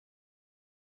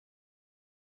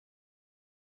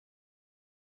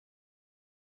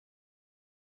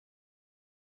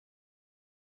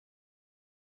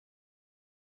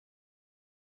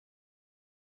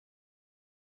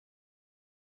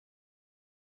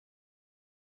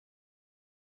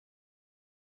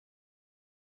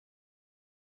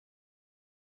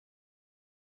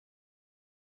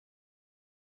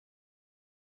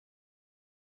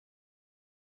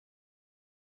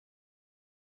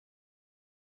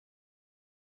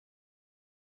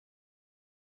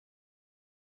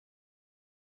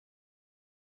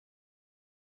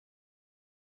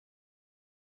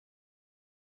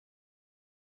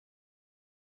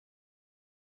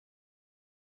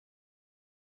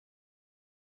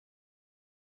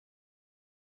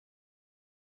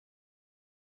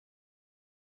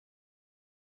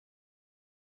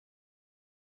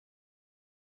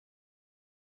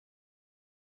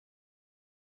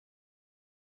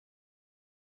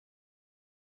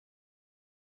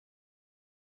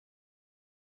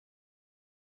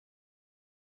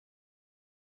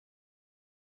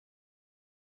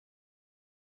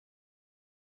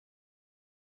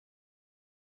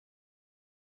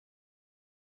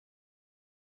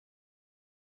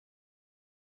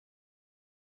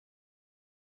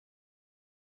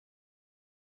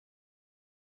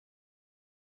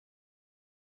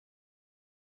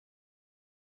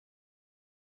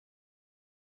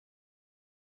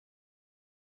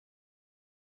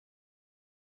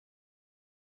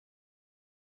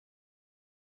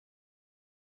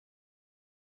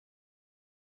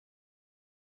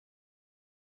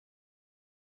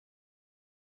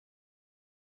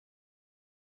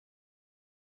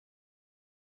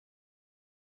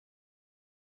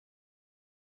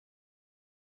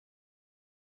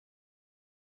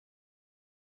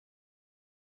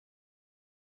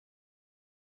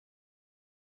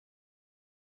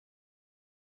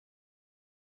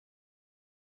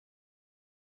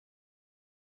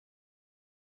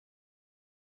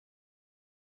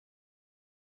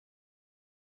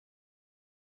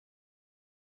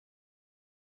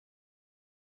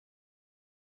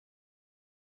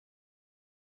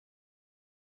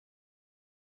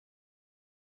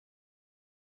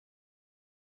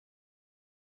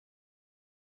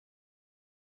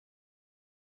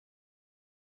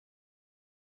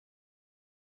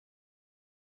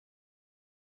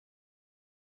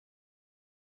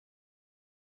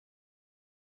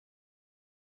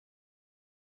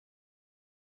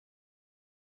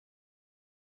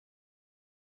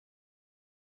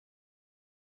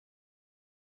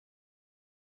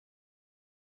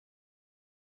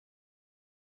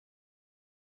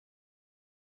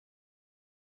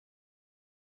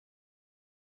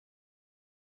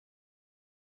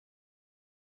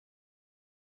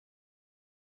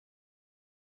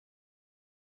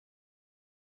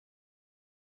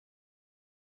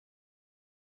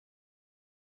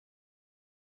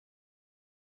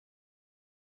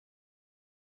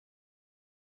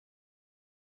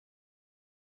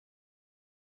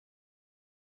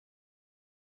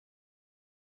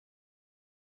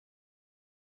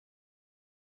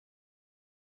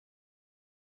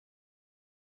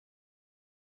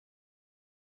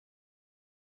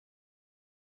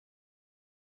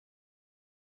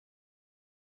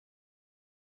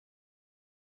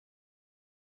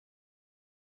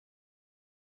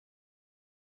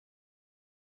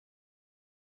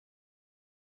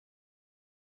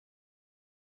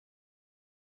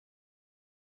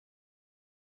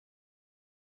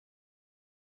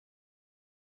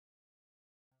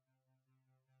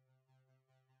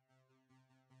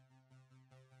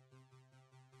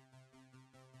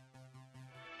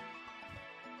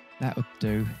That'll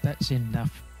do. That's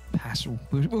enough hassle.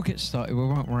 We'll get started. We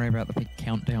won't worry about the big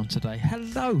countdown today.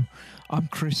 Hello, I'm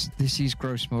Chris. This is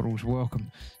Gross Models.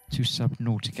 Welcome to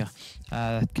Subnautica.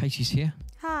 Katie's here.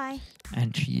 Hi.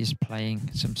 And she is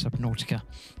playing some Subnautica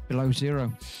Below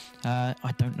Zero. I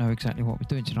don't know exactly what we're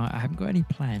doing tonight. I haven't got any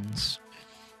plans,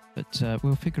 but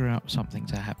we'll figure out something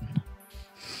to happen.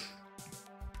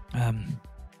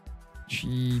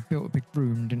 She built a big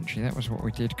room, didn't she? That was what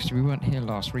we did, because we weren't here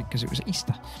last week because it was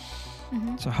Easter.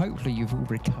 Mm-hmm. So hopefully you've all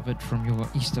recovered from your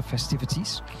Easter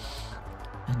festivities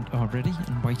and are ready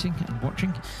and waiting and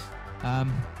watching.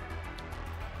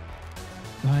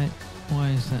 Why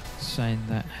is that saying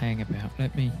that? Hang about.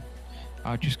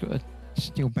 I've just got to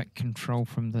steal back control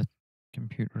from the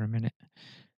computer a minute.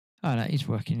 Oh, no, it's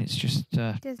working. It's just...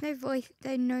 There's no voice,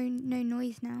 there's no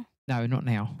noise now. No, not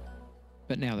now.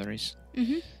 But now there is.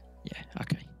 Mm-hmm. Yeah,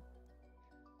 okay.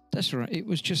 That's all right. It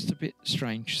was just a bit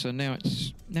strange. So now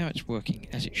it's working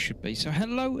as it should be. So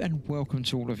hello and welcome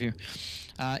to all of you.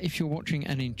 If you're watching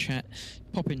and in chat,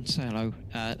 pop in, say hello,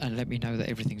 and let me know that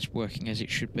everything's working as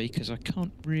it should be, because I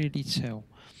can't really tell.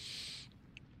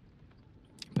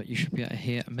 But you should be able to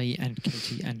hear me and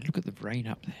Katie, and look at the rain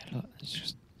up there. Look, it's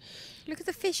just... Look at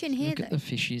the fish in here, Look at the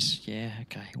fishes. Yeah,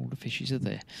 okay. All the fishes are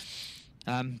there.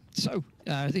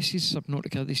 This is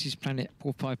Subnautica. This is planet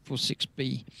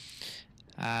 4546b.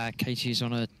 Katie's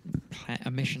on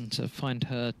a mission to find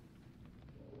her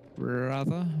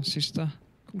sister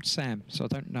called Sam. So I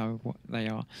don't know what they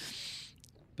are,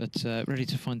 but ready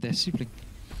to find their sibling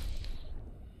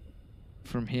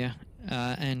from here.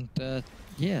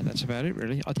 Yeah, that's about it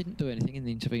really. I didn't do anything in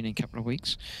the intervening couple of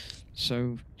weeks,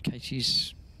 so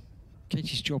Katie's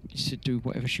job is to do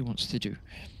whatever she wants to do.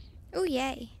 Oh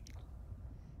yay!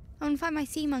 I want to find my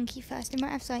sea monkey first. It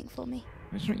might have something for me.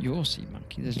 It's not your sea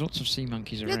monkey. There's lots of sea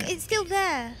monkeys around. Look, it's still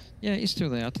there. Yeah, it's still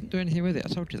there. I didn't do anything with it. I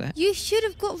told you that. You should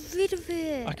have got rid of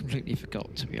it. I completely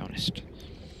forgot, to be honest.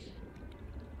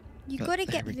 You've got to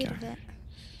get rid of it.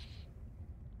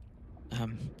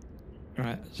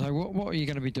 Right, so what are you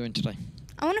going to be doing today?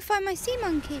 I want to find my sea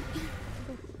monkey.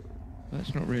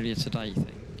 That's not really a today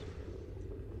thing.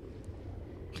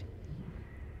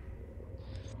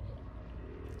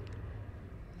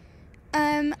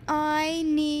 I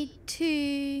need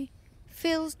to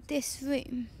fill this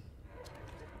room.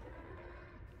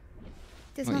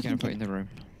 There's What are you going nothing to put in the room?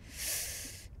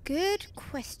 Good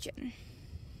question.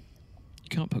 You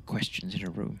can't put questions in a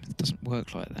room. It doesn't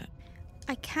work like that.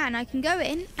 I can go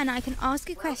in and I can ask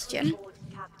a question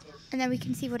and then we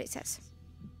can see what it says.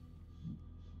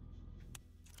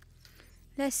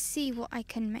 Let's see what I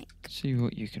can make. See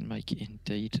what you can make,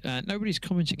 indeed. Nobody's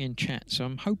commenting in chat, so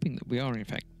I'm hoping that we are in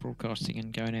fact broadcasting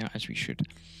and going out as we should.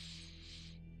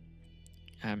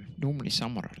 Normally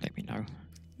someone will let me know.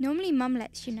 Normally Mum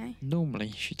lets you know.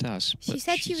 Normally she does. She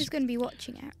said she was going to be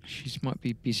watching it. She might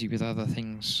be busy with other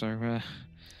things, so...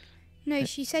 No,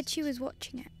 she said she was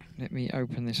watching it. Let me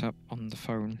open this up on the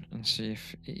phone and see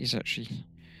if it is actually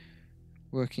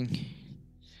working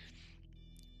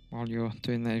while you're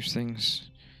doing those things.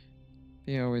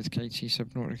 BR with Katie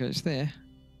Subnautica, it's there.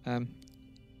 No,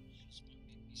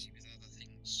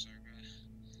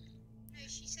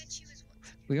 she said she was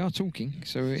watching. We are talking,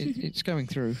 so it's going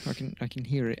through. I can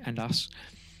hear it and us.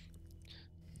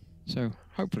 So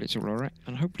hopefully it's all right,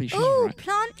 and hopefully she's all right. Oh,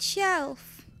 plant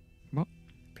shelf. What?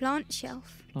 Plant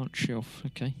shelf. Plant shelf,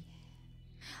 okay.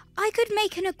 I could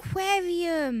make an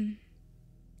aquarium.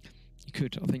 You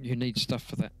could. I think you need stuff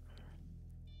for that.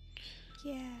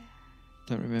 Yeah.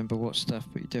 Don't remember what stuff,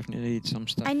 but you definitely need some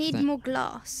stuff. I need more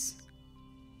glass.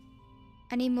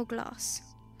 I need more glass.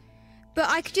 But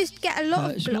I could just get a lot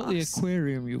of it's glass. It's not the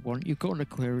aquarium you want. You've got an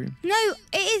aquarium. No,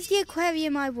 it is the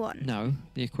aquarium I want. No,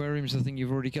 the aquarium's the thing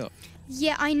you've already got.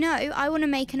 Yeah, I know. I want to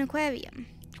make an aquarium.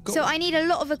 So I need a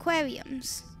lot of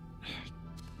aquariums.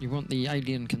 You want the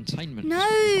alien containment? No,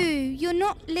 you're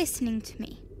not listening to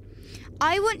me.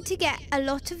 I want to get a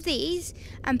lot of these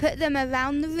and put them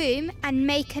around the room and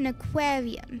make an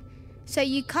aquarium. So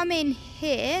you come in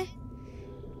here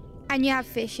and you have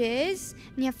fishes,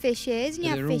 and you have fishes, and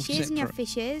you have fishes, and you have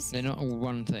fishes. They're not all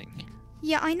one thing.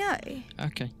 Yeah, I know.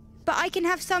 Okay. But I can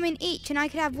have some in each, and I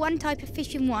could have one type of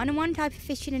fish in one and one type of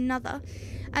fish in another,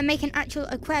 and make an actual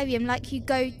aquarium like you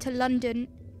go to London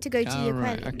to go to the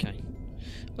aquarium. Right, okay.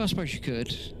 Well, I suppose you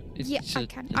could. I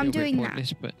can. I'm doing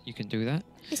pointless, but you can do that.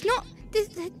 It's not...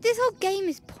 This whole game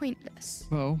is pointless.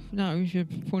 Well, no, your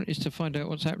point is to find out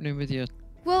what's happening with your...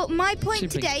 Well, my point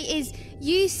sibling. today is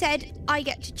you said I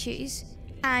get to choose,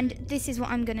 and this is what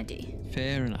I'm going to do.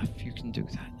 Fair enough, you can do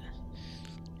that.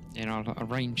 And I'll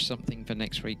arrange something for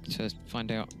next week to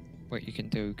find out what you can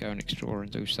do, go and explore and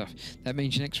do stuff. That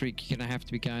means next week you're going to have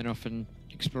to be going off and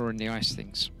exploring the ice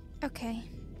things. Okay.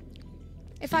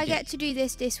 If So I get to do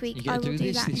this week, I will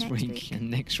do that this next week. and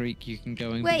next week you can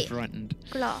go and Wait. be frightened.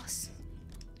 Glass.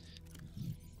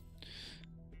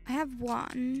 I have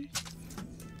one.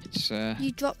 It's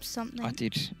You dropped something. I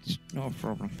did. It's not a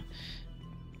problem.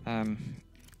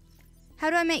 How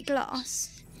do I make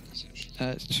glass?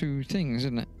 It's 2 things,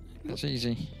 isn't it? That's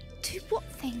easy. 2 what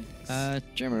things?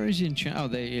 Gemma is in chat. Oh,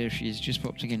 there she is. Just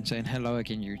popped again saying hello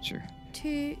again, you two.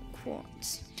 2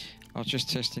 quartz. I was just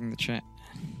testing the chat.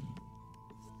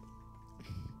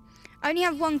 I only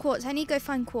have 1 quartz. I need to go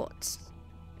find quartz.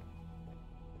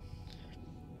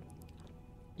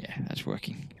 Yeah, that's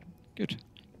working. Good.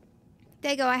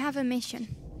 There you go. I have a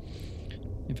mission.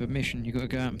 Information, you got to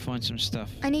go out and find some stuff.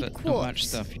 I need but quartz. Not much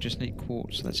stuff. You just need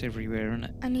quartz. That's everywhere, isn't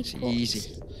it? I need it's quartz.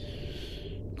 Easy.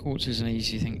 Quartz is an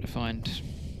easy thing to find.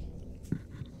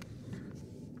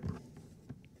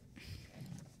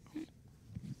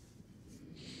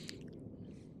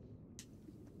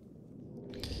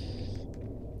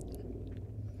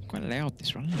 Quite loud,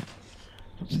 this one,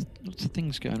 isn't it? Lots of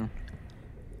things going on.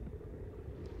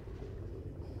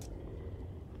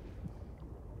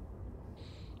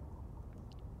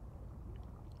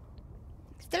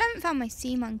 Still haven't found my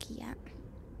sea monkey yet.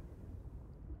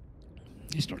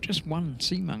 It's not just one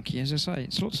sea monkey, as I say.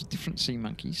 It's lots of different sea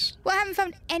monkeys. Well, I haven't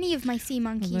found any of my sea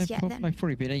monkeys yet then. They've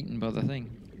probably been eaten by the thing.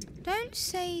 Don't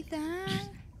say that.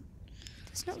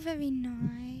 That's not very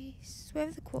nice. Where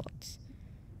are the quartz?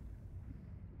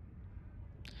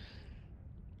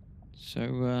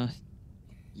 So,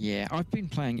 yeah, I've been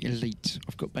playing Elite.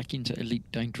 I've got back into Elite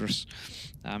Dangerous.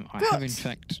 I have, in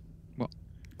fact... What?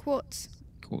 Quartz.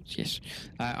 Quartz, yes.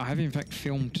 I have, in fact,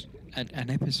 filmed an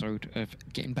episode of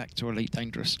getting back to Elite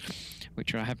Dangerous,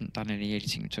 which I haven't done any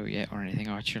editing to yet or anything.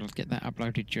 I shall get that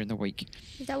uploaded during the week.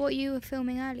 Is that what you were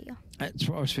filming earlier? That's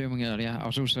what I was filming earlier. I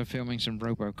was also filming some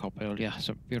RoboCop earlier,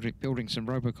 so building some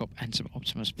RoboCop and some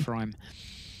Optimus Prime.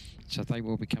 So they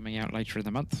will be coming out later in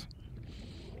the month.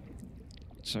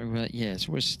 So, yeah, there's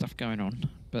always stuff going on.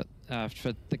 But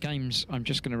for the games, I'm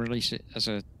just going to release it as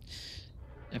a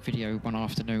video one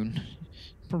afternoon,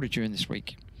 probably during this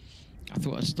week. I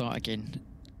thought I'd start again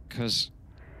because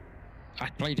I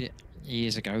played it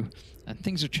years ago and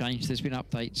things have changed. There's been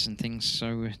updates and things,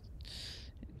 so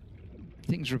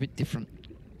things are a bit different.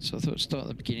 So I thought I'd start at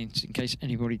the beginning in case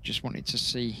anybody just wanted to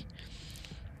see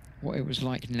what it was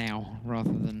like now rather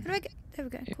than... There we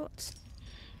go, quartz.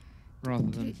 Rather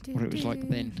than what it was like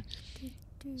then.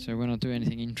 So when I do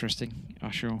anything interesting,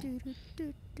 I shall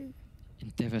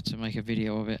endeavour to make a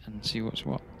video of it and see what's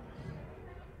what.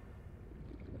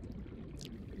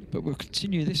 But we'll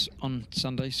continue this on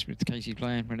Sundays with Katie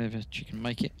playing whenever she can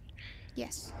make it.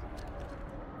 Yes.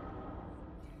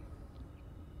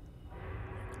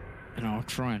 And I'll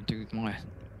try and do my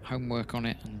homework on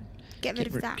it and get rid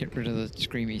of that. Get rid of the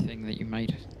screamy thing that you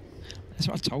made. That's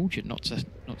what I told you, not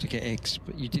to get eggs,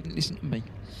 but you didn't listen to me.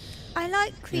 I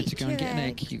like creature You had to go and get an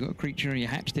egg. You got a creature and you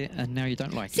hatched it, and now you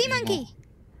don't like sea it anymore. monkey.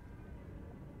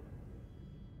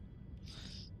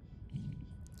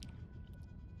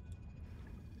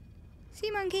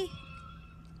 Sea monkey.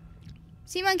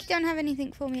 Sea monkey don't have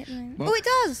anything for me at the moment. Well, oh, it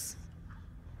does.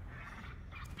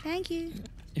 Thank you.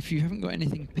 If you haven't got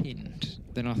anything pinned,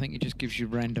 then I think it just gives you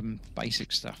random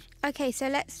basic stuff. Okay, so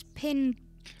let's pin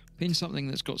something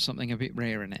that's got something a bit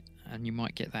rare in it, and you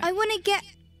might get that. I want to get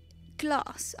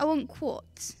glass. I want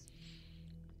quartz.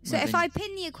 So Well, if I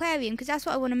pin the aquarium, because that's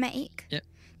what I want to make, Yep.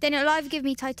 then it'll either give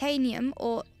me titanium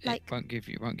or like It won't give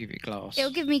you glass.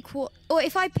 it'll give me quartz. Or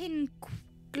if I pin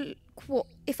Pin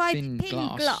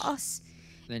glass,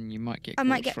 then you might get I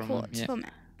might quartz get from quartz them. Yeah. from it.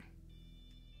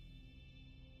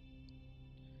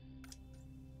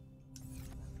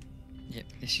 Yep,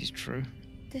 this is true.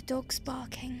 The dog's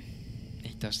barking.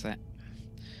 It does that.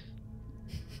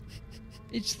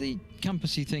 It's the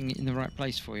compassy thing in the right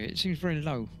place for you. It seems very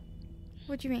low.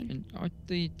 What do you mean? And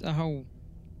the whole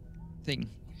thing,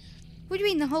 What do you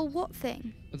mean the whole what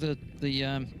thing? the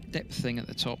depth thing at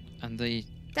the top and the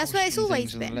That's where it's portion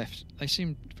always things on the been. left. They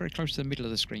seem very close to the middle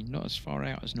of the screen, not as far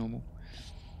out as normal.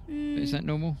 But is Mm, that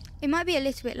normal? it might be a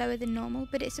little bit lower than normal,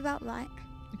 but it's about right.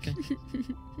 Okay.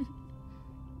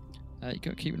 You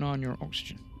got to keep an eye on your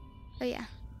oxygen. Oh yeah,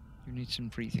 You need some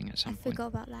breathing at I some point. forgot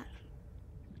about that.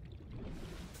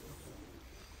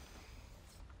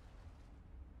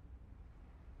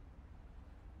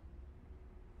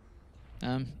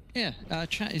 Yeah,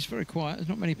 chat is very quiet. There's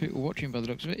not many people watching by the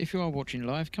looks of it. If you are watching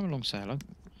live, come along, say hello.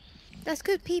 That's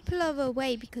good. People are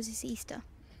away because it's Easter.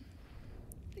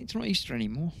 It's not Easter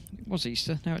anymore. It was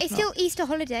Easter. Now it's It's not. still Easter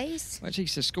holidays. Well, it's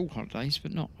Easter school holidays,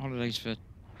 but not holidays for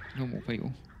normal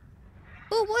people.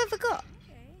 Oh, what have I got?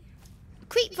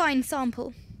 Creepvine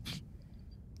sample.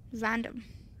 Random.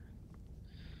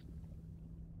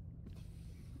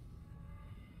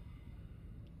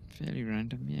 Fairly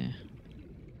random, yeah.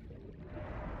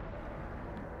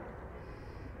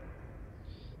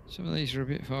 Some of these are a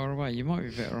bit far away. You might be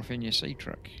better off in your sea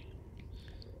truck.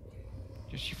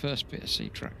 Just your first bit of sea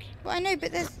truck. Well, I know,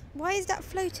 but there's... Why is that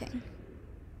floating?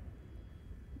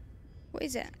 What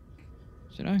is it?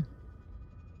 Do you know?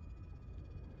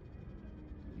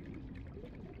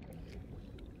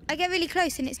 I get really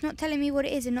close and it's not telling me what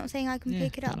it is and not saying I can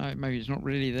pick it up. No, maybe it's not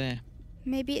really there.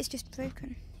 Maybe it's just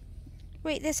broken.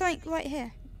 Wait, there's something right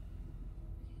here.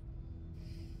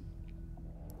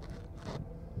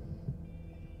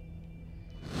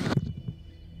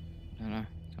 No,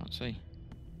 can't see.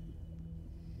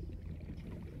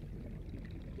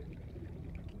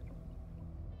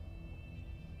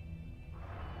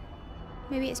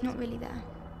 Maybe it's not really there.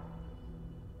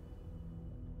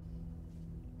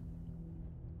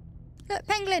 Look,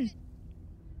 penguin!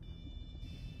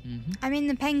 I'm in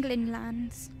the penguin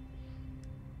lands.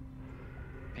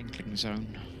 Penguin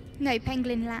zone. No,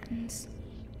 penguin lands.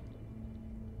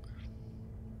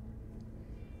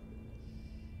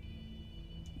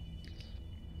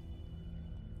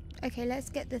 Okay, let's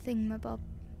get the thingamabob.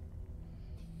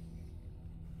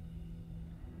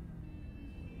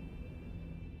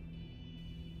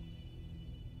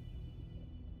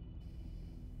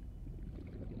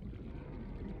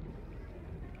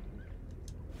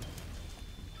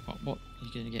 What?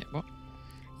 You're going to get what?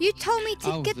 You told me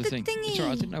to get the thing. thingy.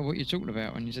 Sorry, I didn't know what you're talking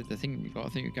about when you said the thing you got. I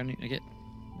think you're going to get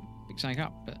pick something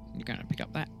up, but you're going to pick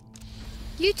up that.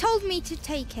 You told me to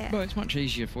take it. Well, it's much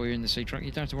easier for you in the sea truck. You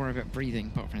don't have to worry about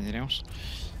breathing apart from anything else.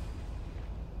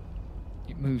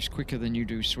 It moves quicker than you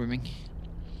do swimming.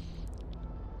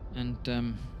 And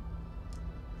you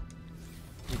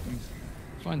can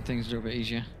find things a little bit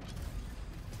easier.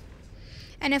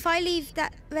 And if I leave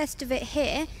that rest of it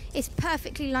here, it's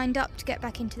perfectly lined up to get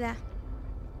back into there.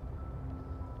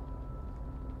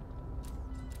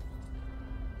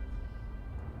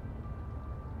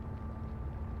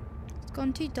 It's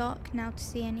gone too dark now to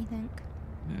see anything.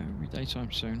 Yeah, it'll be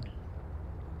daytime soon.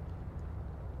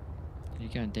 You're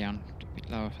going down a bit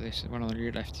lower for this. The one on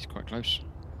your left is quite close.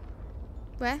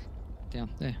 Where?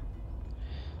 Down there.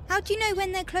 How do you know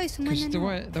when they're close and when they're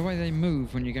not? Because the way they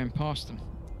move when you're going past them.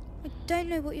 I don't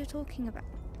know what you're talking about.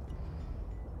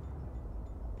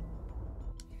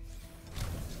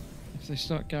 If they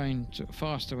start going sort of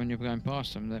faster when you're going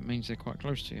past them, that means they're quite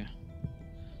close to you.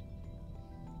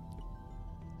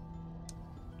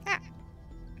 Ah!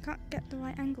 I can't get the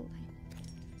right angle.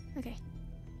 Okay.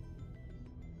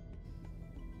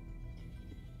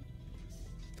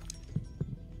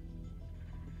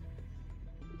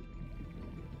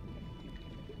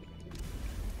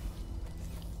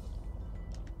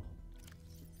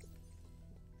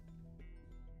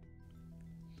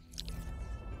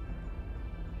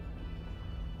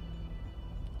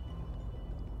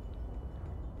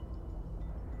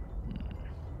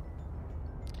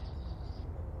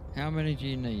 How many do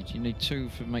you need? You need 2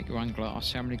 for make one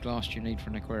glass. How many glass do you need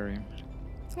for an aquarium?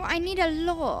 Well, I need a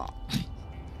lot.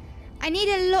 I need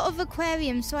a lot of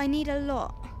aquariums, so I need a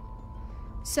lot.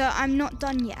 So I'm not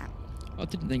done yet. I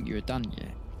didn't think you were done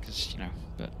yet, because, you know,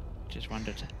 but just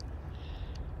wondered.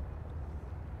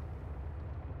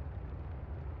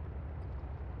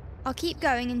 I'll keep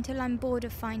going until I'm bored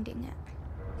of finding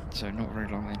it. So not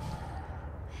very long then.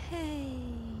 Hey.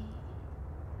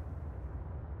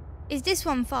 Is this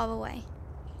one far away?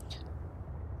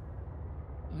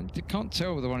 I can't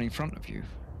tell the one in front of you.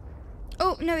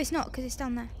 Oh, no, it's not, because it's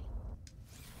down there.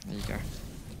 There you go.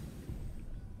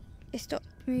 It stopped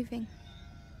moving.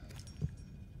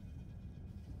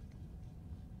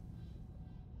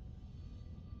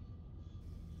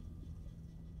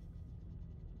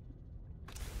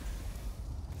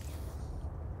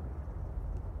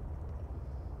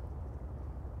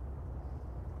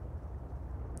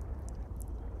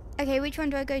 Okay, which one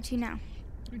do I go to now?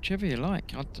 Whichever you like.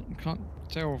 Can't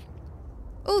tell.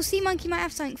 Oh, sea monkey might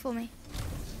have something for me.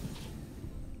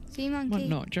 Sea monkey. Might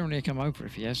not. Generally, I come over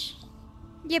if he has.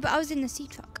 Yeah, but I was in the sea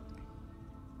truck.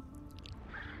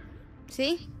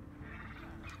 See?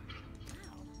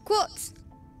 Quartz!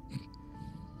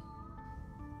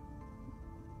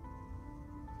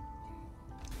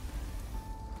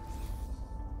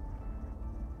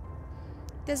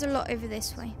 There's a lot over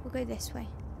this way. We'll go this way.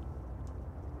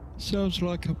 Sounds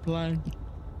like a plan.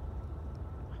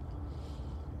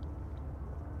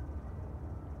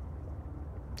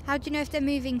 'Cause How do you know if they're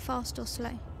moving fast or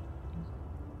slow?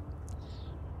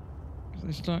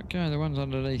 It's like the ones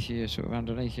underneath you are sort of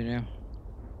underneath you now.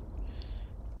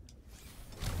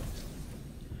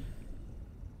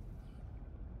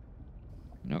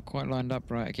 Not quite lined up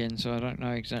right again, so I don't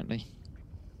know exactly.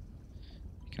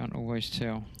 Can't always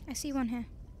tell. I see one here.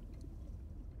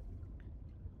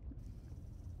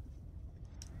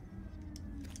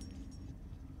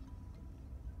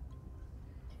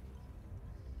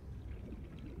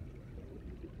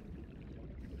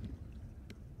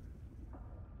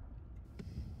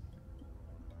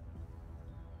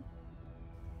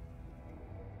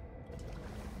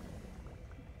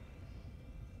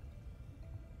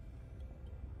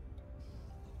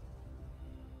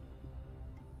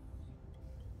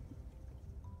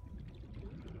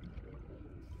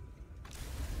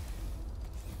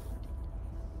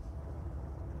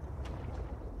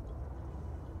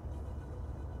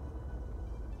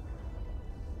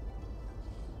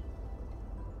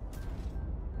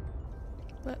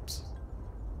 Whoops.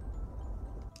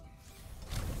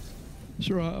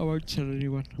 It's alright, I won't tell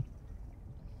anyone.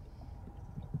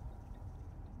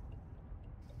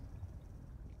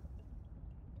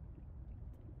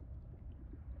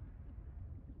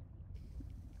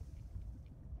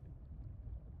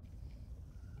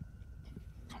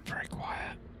 I'm very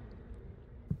quiet.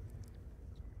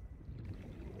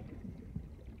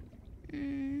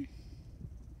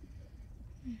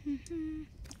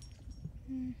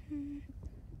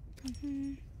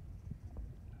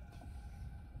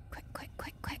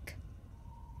 Quick.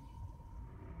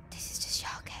 This is the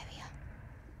shark area.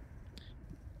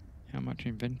 How much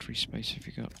inventory space have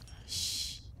you got?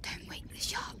 Shh, don't wake the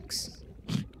sharks.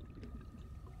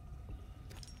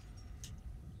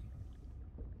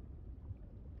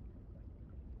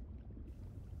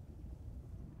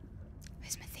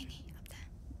 Where's my thingy? Up there.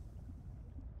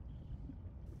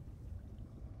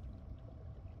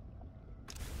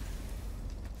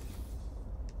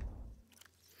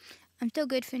 I'm still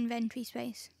good for inventory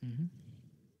space. Mm-hmm.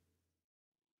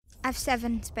 I have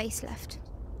 7 space left.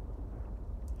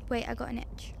 Wait, I got an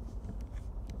itch.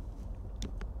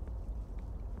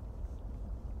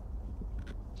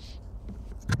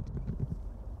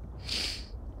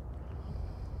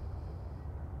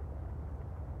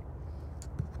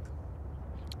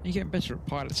 You're getting better at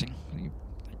piloting. You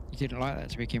didn't like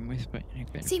that to begin with, but you're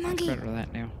getting Sea monkey. much better at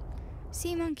that now.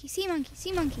 Sea monkey, sea monkey,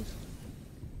 sea monkey.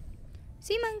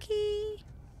 Sea monkey.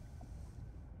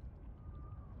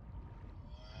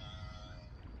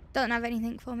 Don't have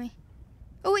anything for me.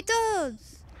 Oh, it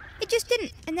does. It just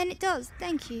didn't, and then it does.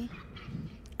 Thank you.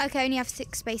 Okay, I only have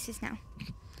 6 spaces now.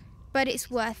 But it's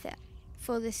worth it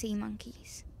for the sea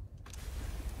monkeys.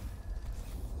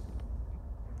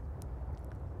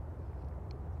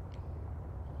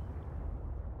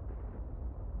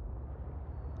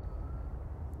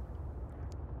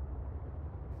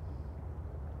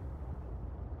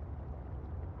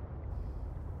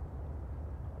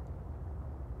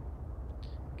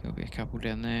 There'll be a couple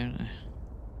down there, isn't there?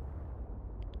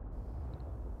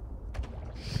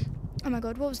 Oh my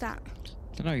god, what was that?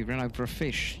 I don't know, you ran over a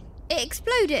fish. It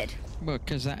exploded. Well,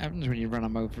 because that happens when you run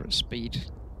them over at speed.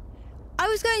 I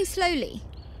was going slowly.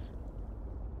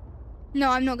 No,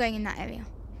 I'm not going in that area.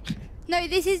 No,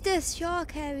 this is the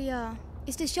shark area.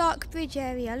 It's the shark bridge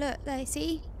area. Look, there,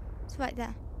 see? It's right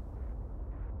there.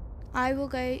 I will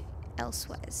go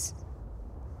elsewheres.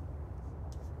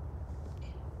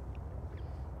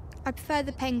 I prefer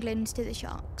the penguins to the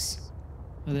sharks.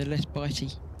 Are they less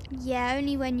bitey? Yeah,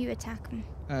 only when you attack them.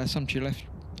 Some to your left,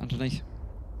 underneath.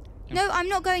 No, I'm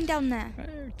not going down there.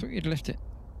 I thought you'd left it.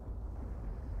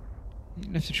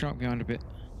 You left the shark behind a bit.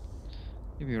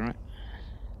 You'll be alright.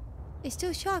 It's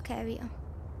still shark area.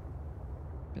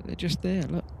 But they're just there,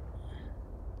 look.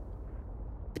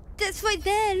 But that's right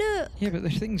there, look. Yeah, but the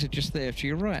things are just there to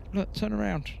your right. Look, turn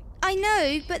around. I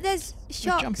know, but there's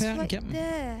sharks jump out and right get 'em.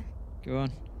 there. Go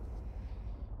on.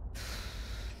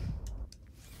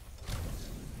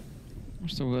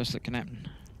 What's the worst that can happen?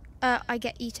 I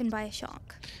get eaten by a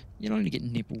shark. You'll only get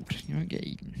nibbled. You won't get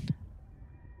eaten.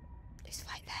 It's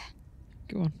right there.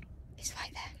 Go on. It's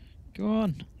right there. Go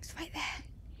on. It's right there.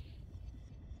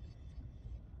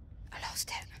 I lost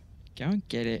it. Go and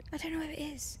get it. I don't know where it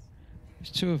is.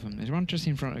 There's 2 of them. There's one just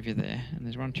in front of you there, and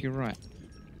there's one to your right.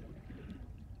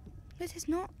 No, there's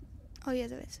not. Oh, yeah,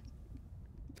 there is.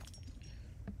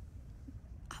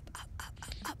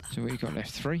 Up. So what you got left?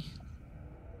 3?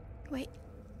 Wait.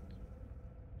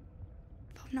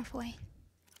 Far enough away.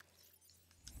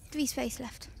 3 space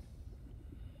left.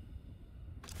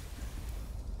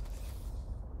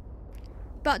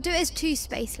 But do it as 2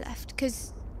 space left,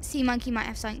 because Sea Monkey might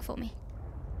have something for me.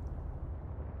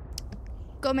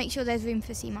 Gotta make sure there's room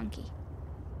for sea monkey.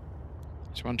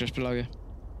 There's one just below you.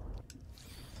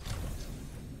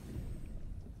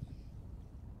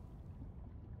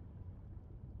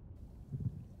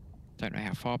 Don't know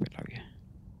how far below you.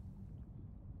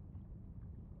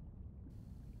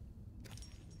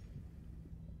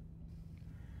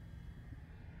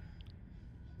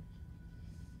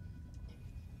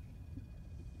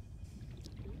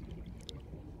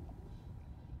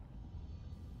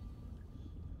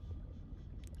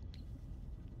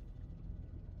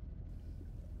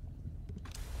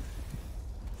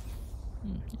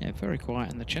 Yeah, very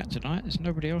quiet in the chat tonight. There's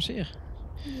nobody else here.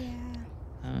 Yeah.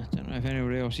 Don't know if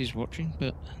anybody else is watching,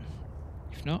 but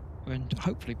if not, then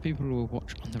hopefully people will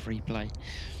watch on the replay.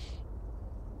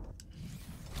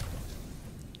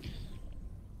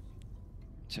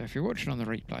 So if you're watching on the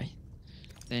replay,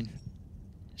 then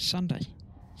Sunday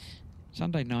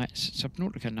night's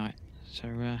Subnautica night. So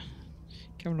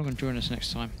come along and join us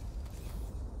next time.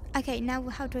 Okay, now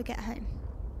how do I get home?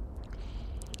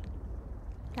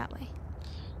 That way.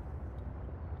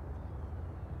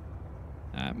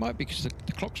 It might be because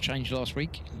the clocks changed last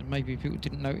week, and maybe people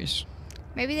didn't notice.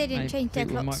 Maybe they didn't change their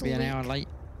People clocks might be all an week. hour late.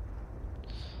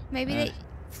 Maybe they...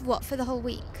 What, for the whole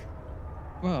week?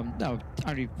 Well, no,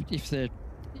 only if they're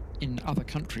in other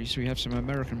countries. We have some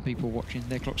American people watching.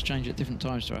 Their clocks change at different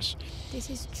times to us. This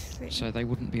is true. So they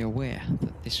wouldn't be aware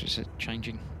that this was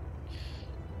changing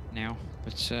now.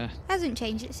 But Hasn't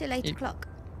changed, it's still 8 o'clock.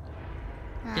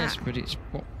 Yes, but it's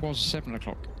what was 7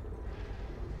 o'clock.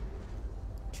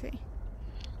 True.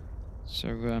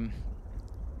 So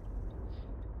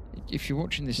if you're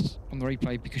watching this on the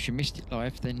replay because you missed it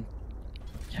live, then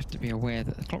you have to be aware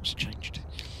that the clocks have changed.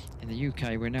 In the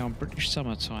UK, we're now in British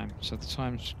summer time, so the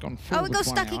time's gone forward. Oh, we got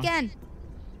 1 stuck hour, again.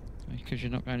 because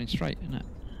you're not going in straight, isn't it?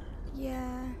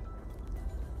 Yeah.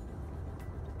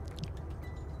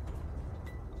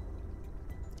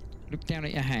 Look down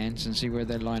at your hands and see where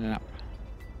they're lining up.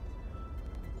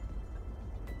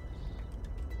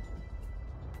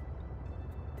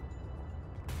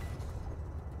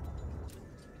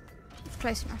 It's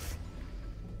close enough.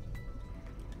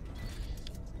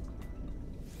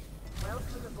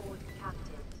 Welcome aboard,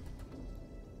 Captain.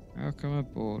 Welcome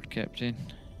aboard, Captain.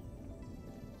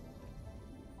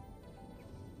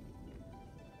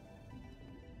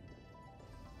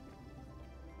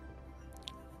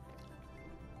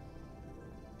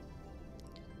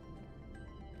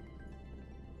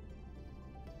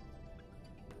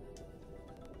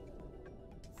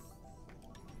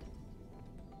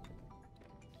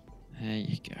 There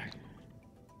you go.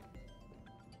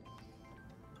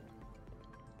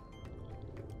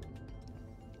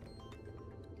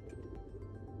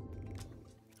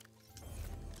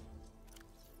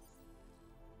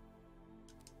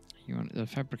 You want the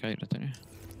fabricator, don't you?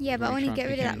 Yeah, but I want to try get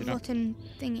and rid of pick that it up. rotten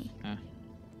thingy.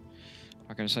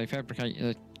 I'm going to say fabricate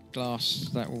the glass.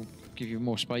 That will give you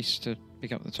more space to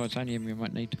pick up the titanium you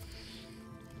might need.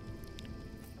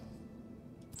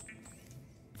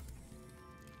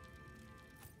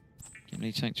 You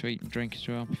need something to eat and drink as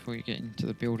well before you get into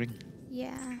the building.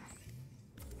 Yeah.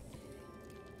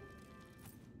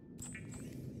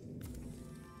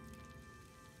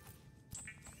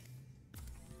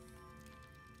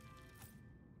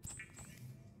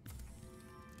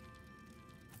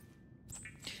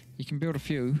 You can build a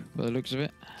few by the looks of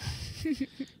it.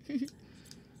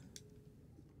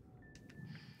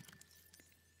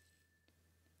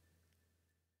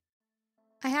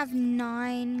 I have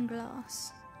 9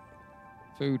 glass.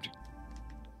 Food.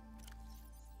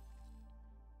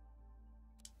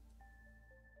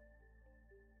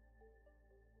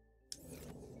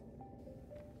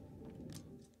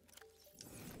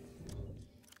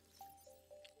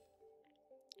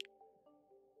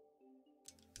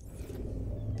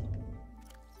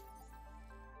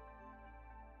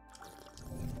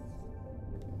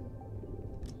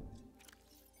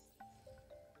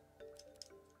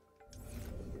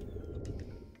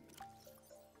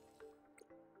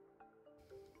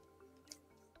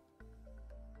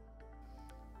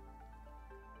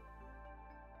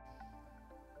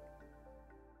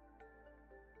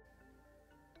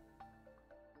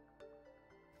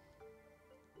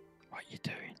 What are you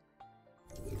doing?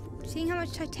 Seeing how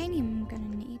much titanium I'm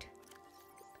gonna need.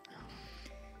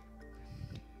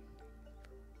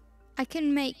 I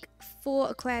can make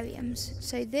 4 aquariums,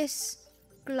 so this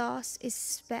glass is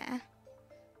spare.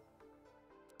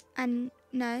 And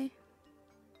no.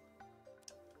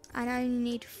 And I only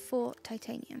need 4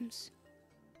 titaniums.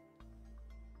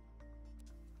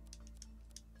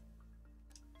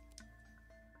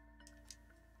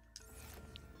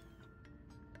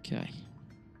 Okay.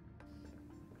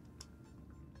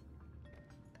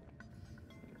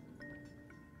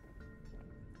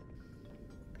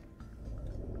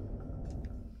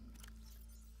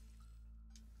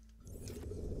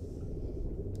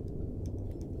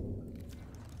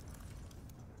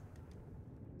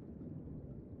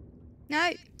 No.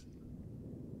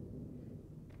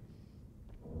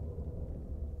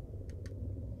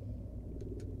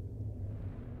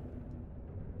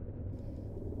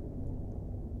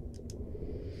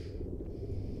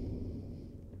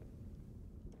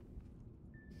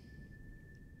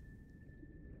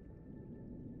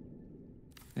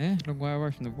 Yeah, long way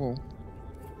away from the wall.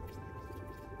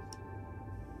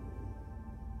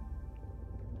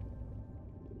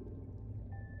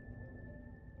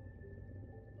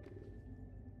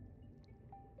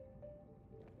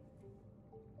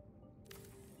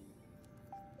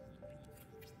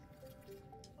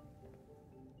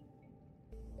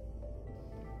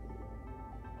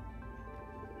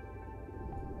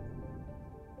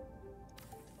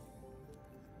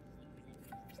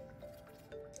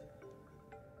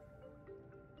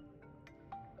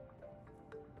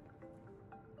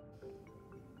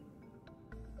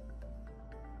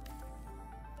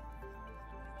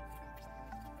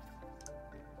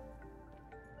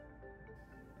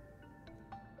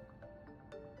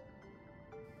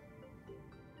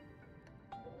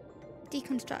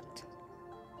 Deconstruct.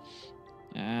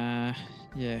 Yeah.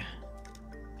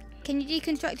 Can you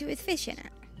deconstruct it with fish in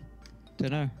it?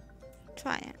 Dunno.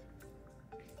 Try it.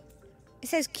 It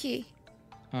says Q.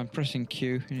 I'm pressing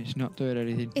Q and it's not doing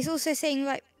anything. It's also saying,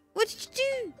 like, what did you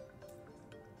do?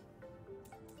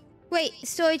 Wait,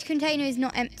 storage container is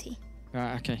not empty.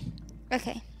 Right, okay.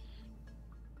 Okay.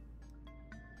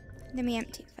 Let me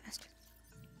empty it first.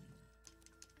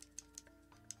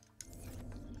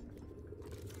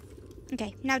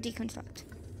 Okay, now deconstruct.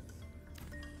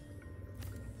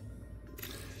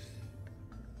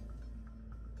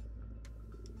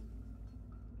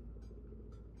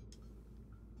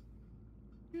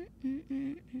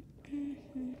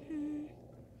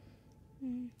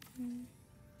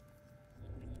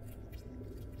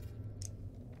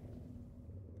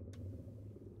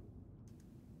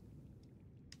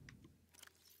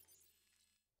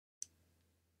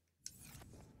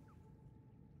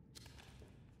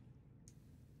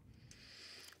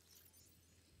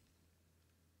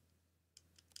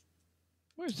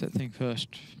 Where's that thing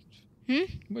first?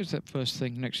 Where's that first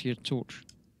thing next to your torch?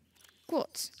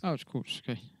 Quartz. Oh, it's quartz,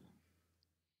 okay.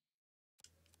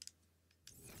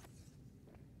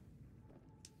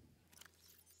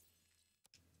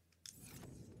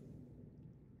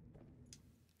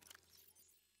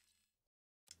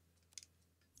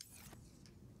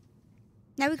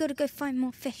 Now we gotta go find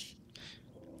more fish.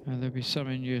 There'll be some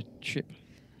in your ship.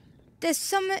 There's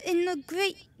some in the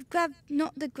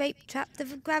not the grape trap, the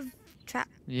grav trap.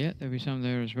 Yeah, there'll be some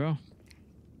there as well.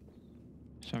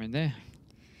 Some in there.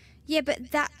 Yeah,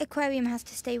 but that aquarium has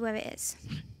to stay where it is.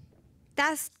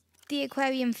 That's the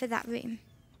aquarium for that room.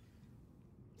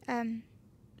 What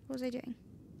was I doing?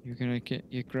 You're gonna get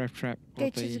your grav trap Go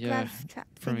or to the the grav trap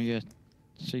from thing. your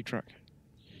sea truck.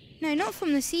 No, not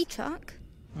from the sea truck.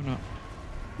 Or not?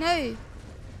 No.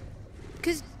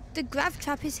 Because the grav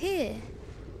trap is here.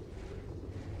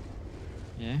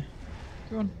 Yeah.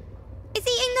 Go on. It's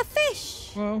eating the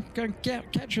fish! Well, go and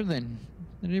catch him then.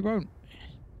 Then he won't.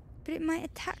 But it might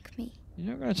attack me. He's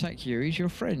not going to attack you. He's your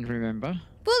friend, remember?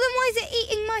 Well, then why is it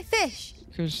eating my fish?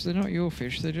 Because they're not your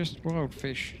fish. They're just wild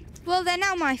fish. Well, they're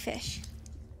now my fish.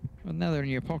 Well, now they're in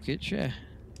your pockets, yeah.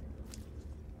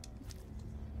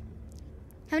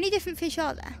 How many different fish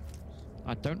are there?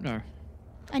 I don't know.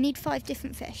 I need 5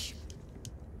 different fish.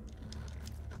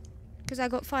 Because I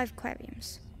got 5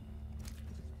 aquariums.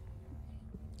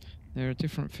 There are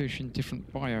different fish in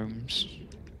different biomes.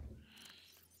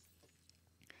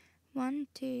 1,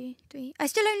 2, 3. I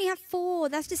still only have 4.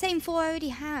 That's the same 4 I already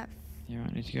have. You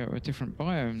might need to go to a different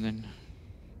biome then.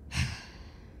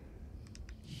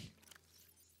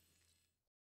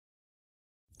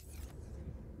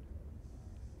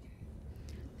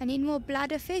 I need more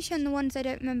bladder fish and the ones I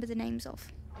don't remember the names of.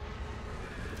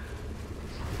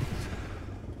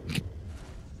 It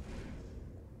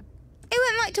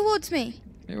went right towards me.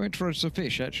 It went towards the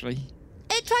fish, actually.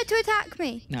 It tried to attack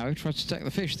me. No, it tried to attack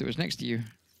the fish that was next to you.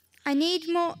 I need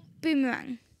more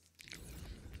boomerang.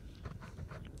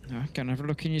 No, go and have a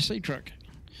look in your sea truck.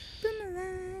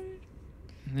 Boomerang.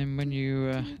 And then when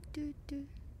you Do.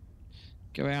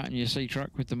 go out in your sea truck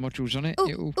with the modules on it,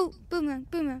 Oh, boomerang,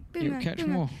 boomerang, it'll boomerang. catch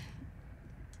boomerang. more.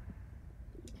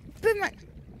 Boomerang.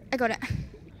 I got it.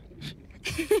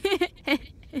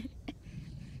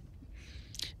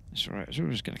 That's all right. It's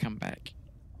always going to come back.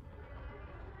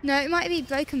 No, it might be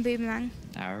broken boomerang.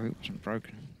 No, it wasn't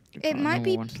broken. Looked It like a might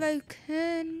be normal one.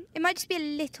 broken. It might just be a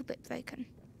little bit broken.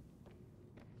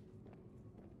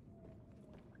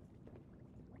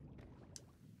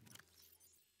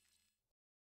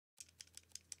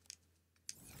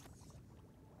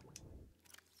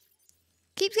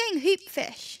 keeps getting hoop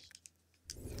fish.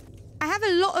 I have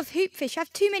a lot of hoop fish. I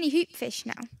have too many hoop fish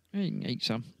now. You can eat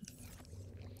some.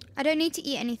 I don't need to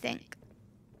eat anything.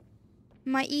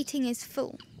 My eating is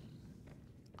full.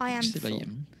 I am Still full. eat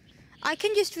 'em. I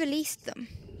can just release them.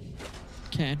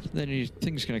 Can. Then your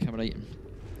thing's going to come and eat them.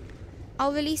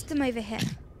 I'll release them over here.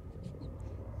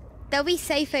 They'll be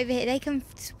safe over here. They can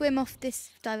swim off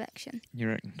this direction. You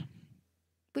reckon?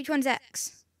 Which one's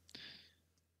X?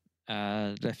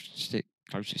 Left stick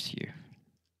closest to you.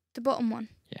 The bottom one.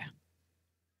 Yeah.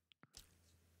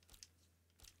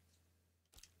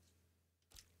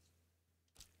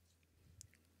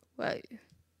 Whoa.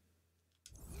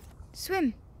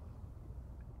 Swim.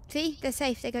 See? They're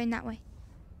safe. They're going that way.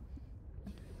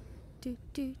 Do,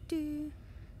 do, do.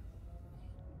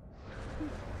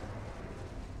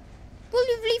 Will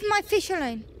you leave my fish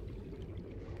alone?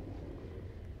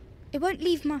 It won't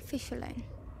leave my fish alone.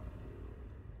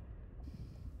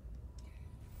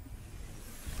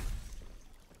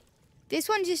 This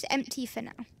one's just empty for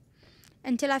now.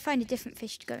 Until I find a different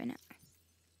fish to go in it.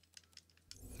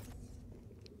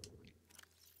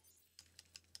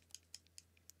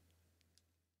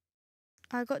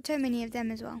 I got so many of them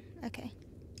as well. Okay.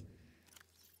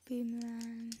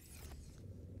 Boomerang.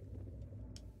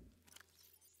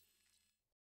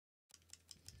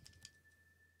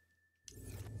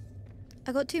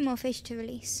 I got 2 more fish to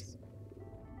release.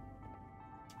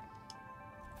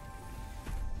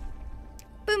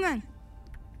 Boomerang.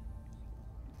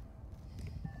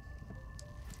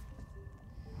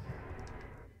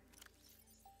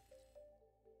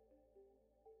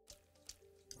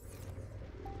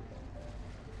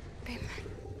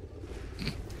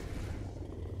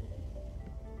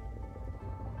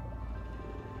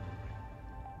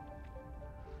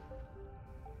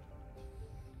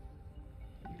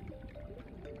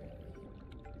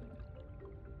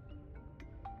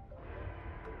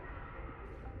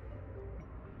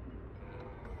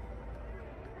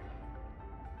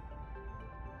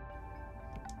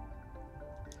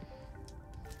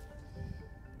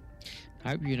 I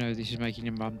hope you know this is making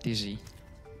your mum dizzy.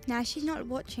 Nah, she's not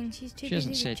watching. She's too She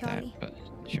hasn't busy with said that, Charlie. but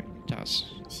she does.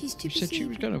 She's too She said she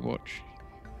was busy. going to watch.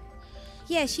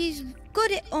 Yeah, she's got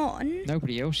it on,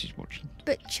 Nobody else is watching.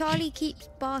 but Charlie keeps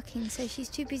barking, so she's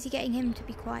too busy getting him to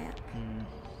be quiet.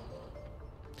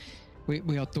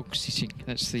 We are dog sitting.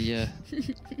 That's the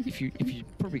if you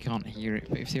probably can't hear it,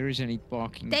 but if there is any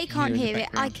barking, They you can can't in the hear it.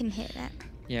 I background. can hear that.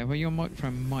 Yeah, well, your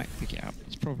microphone might pick it up.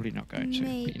 It's probably not going to,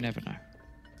 Maybe. but you never know.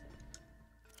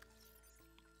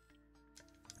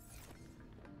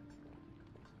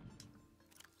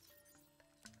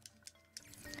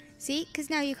 See, because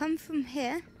now you come from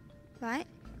here, right?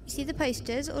 You see the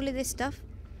posters, all of this stuff,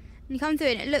 and you come through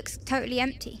and it looks totally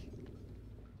empty.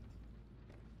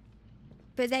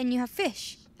 But then you have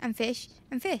fish, and fish,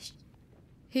 and fish.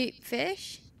 Hoop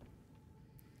fish,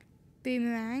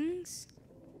 boomerangs,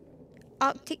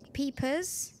 Arctic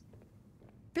peepers,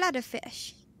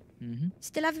 bladderfish.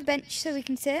 Still have a bench so we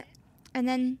can sit, and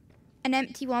then an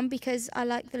empty one because I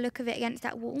like the look of it against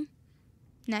that wall.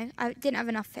 No, I didn't have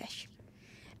enough fish.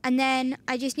 And then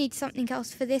I just need something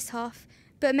else for this half.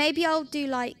 But maybe I'll do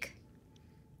like...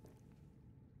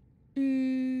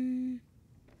 maybe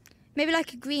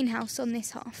like a greenhouse on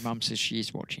this half. Mum says she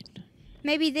is watching.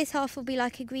 Maybe this half will be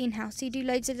like a greenhouse. So you do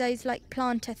loads of those like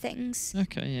planter things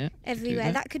Okay, yeah.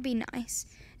 everywhere. That could be nice.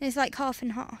 And it's like half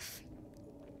and half.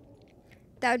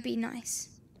 That would be nice.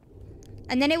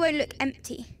 And then it won't look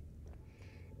empty.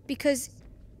 Because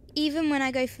even when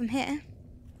I go from here...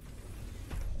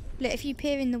 Look, if you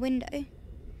peer in the window,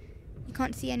 you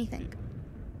can't see anything.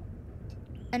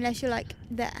 Unless you're like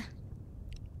there.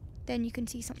 Then you can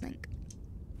see something.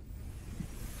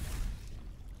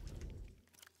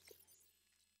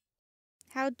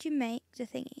 How'd you make the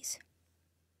thingies?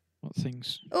 What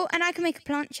things? Oh, and I can make a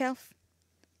plant shelf.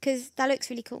 Because that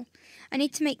looks really cool. I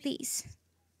need to make these.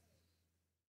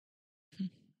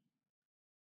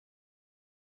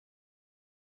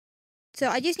 So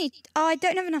I just need... Oh, I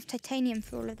don't have enough titanium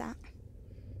for all of that.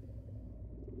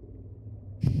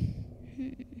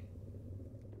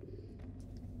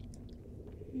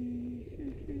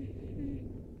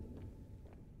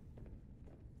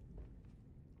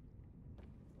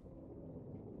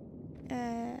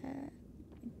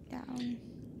 Down.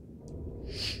 2,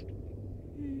 3,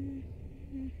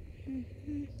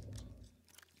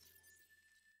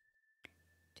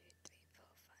 4,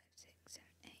 5, 6, 7,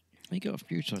 8, 9. You got a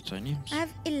few titaniums. I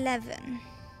have 11.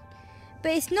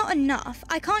 But it's not enough.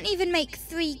 I can't even make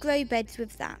 3 grow beds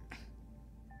with that.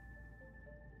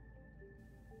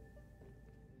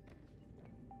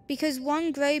 Because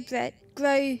one grow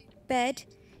bed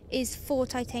is 4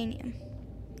 titanium.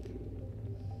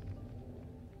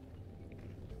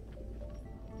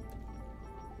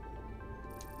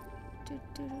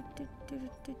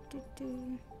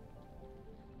 Do.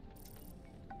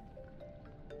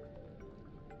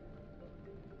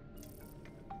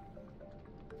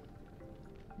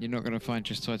 You're not going to find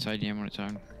just titanium on its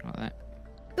own like that.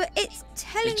 But it's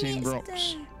telling It's me in it's rocks.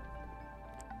 there.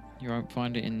 You won't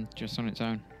find it in just on its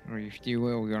own, or if you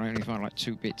will, you'll only find like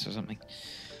 2 bits or something.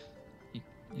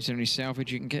 Is there any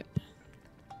salvage you can get?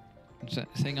 Is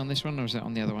that the thing on this one, or is that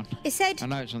on the other one? It said I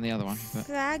know it's on the other one, but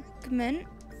fragment.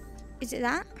 Is it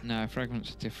that? no,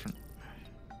 fragments are different.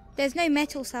 There's no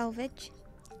metal salvage.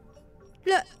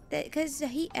 Look, because it's a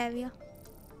heat area.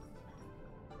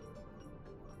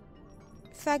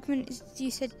 Fragment is, you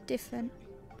said, different.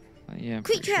 Yeah. I'm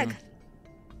pretty Creature egg. sure.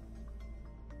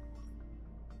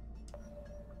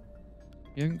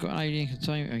 You haven't got an alien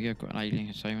containment. Oh, you've got an alien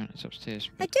containment. It's upstairs.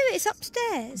 I do. It's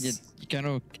upstairs. You're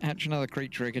going to hatch another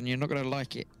creature egg, and you're not going to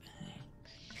like it.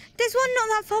 There's one not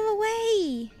that far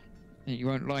away. You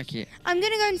won't like it. I'm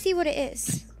gonna go and see what it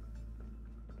is.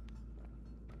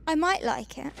 I might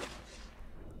like it.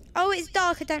 Oh, it's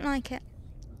dark. I don't like it.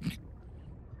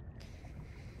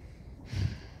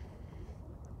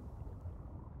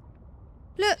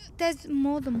 Look, there's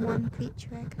more than one creature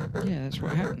egg. Yeah, that's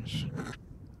what happens.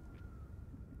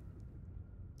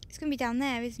 It's gonna be down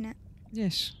there, isn't it?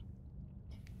 Yes.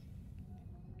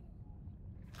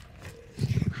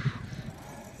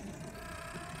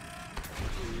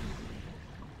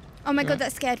 Oh my god,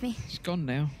 that scared me. It's gone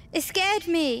now. It scared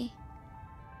me.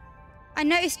 I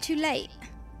noticed too late.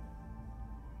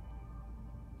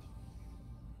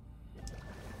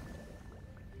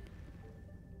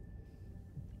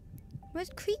 Where's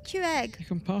creature egg? You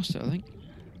can pass it, I think.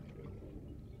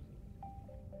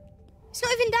 It's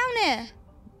not even down here.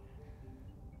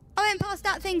 I went past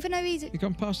that thing for no reason. You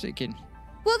can pass it again.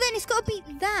 Well, then it's got to be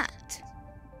that.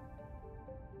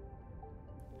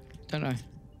 Don't know.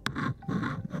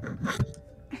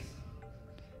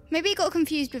 Maybe it got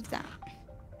confused with that.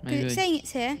 Because Maybe. it's saying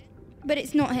it's here, but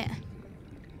it's not here.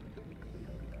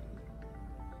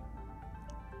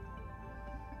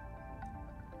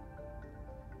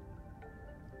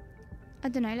 I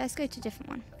don't know, let's go to a different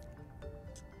one.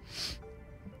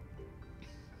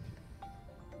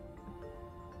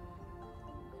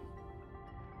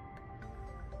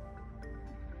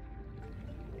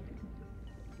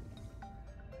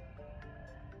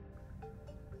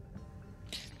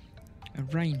 A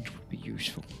range would be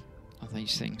useful of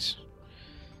these things.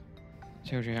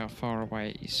 Tells you how far away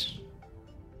it is.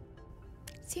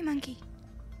 Sea monkey.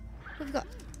 What have we got?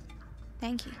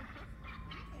 Thank you.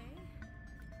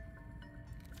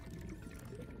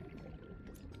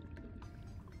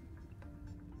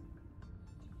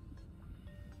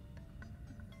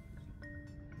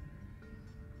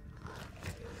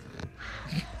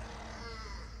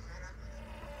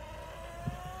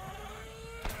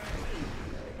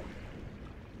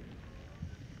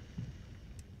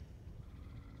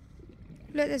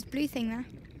 Look, there's a blue thing there.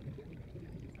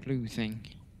 Blue thing.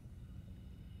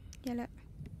 Yeah, look.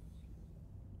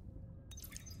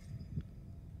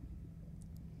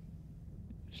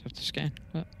 Just have to scan.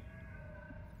 Look.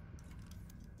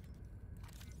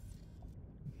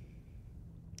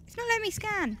 It's not letting me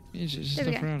scan. There's There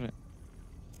we stuff go. around it.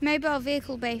 Mobile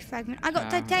vehicle bay fragment. I got Ah.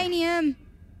 titanium.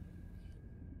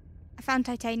 I found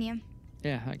titanium.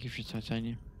 Yeah, that gives you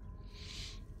titanium.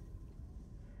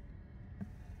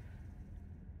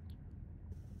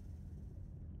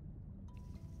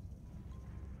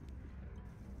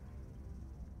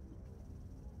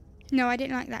 No, I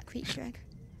didn't like that creature egg.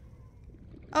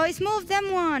 Oh, it's more of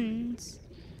them ones.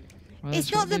 Well, It's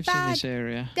that's not what the lives in bad- this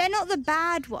area. They're not the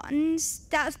bad ones.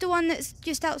 That's the one that's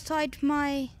just outside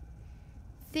my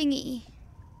thingy.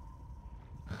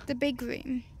 The big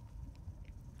room.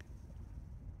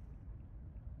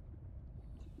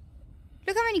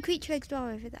 Look how many creature eggs there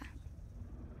are over there.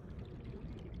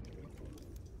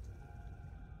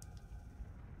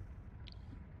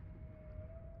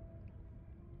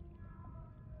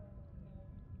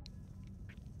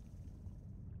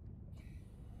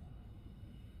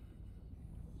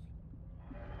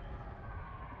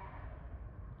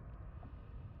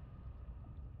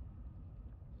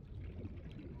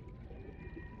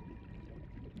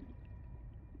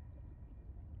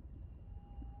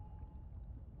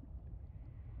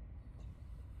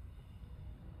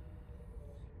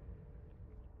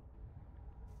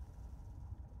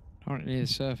 Right near the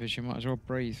surface, you might as well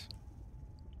breathe.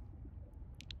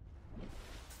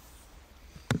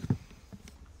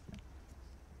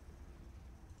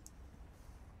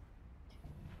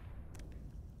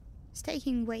 It's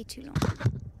taking way too long.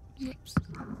 Whoops.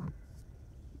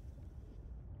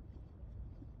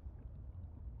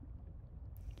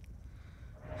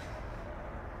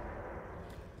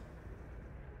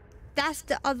 That's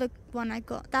the other one I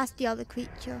got. That's the other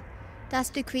creature. That's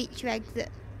the creature egg that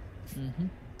Mm-hmm.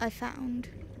 I found.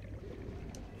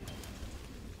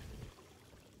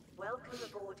 Welcome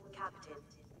aboard, Captain.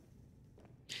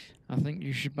 I think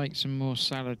you should make some more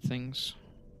salad things.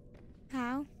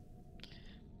 How?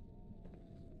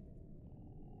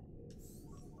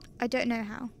 I don't know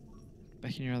how.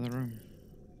 Back in your other room.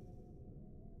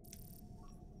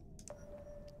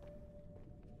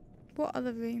 What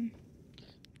other room?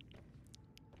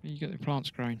 You got the plants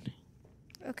growing.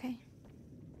 Okay.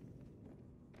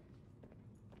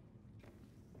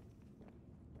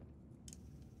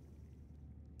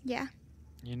 Yeah.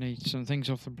 You need some things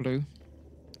off the blue.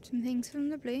 Some things from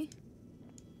the blue.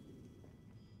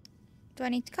 Do I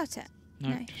need to cut it? No,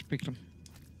 No. just pick them.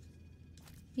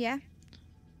 Yeah.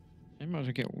 You might as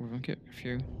well get all of them. Get a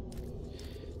few.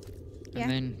 Yeah.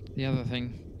 And then the other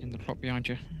thing in the plot behind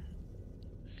you.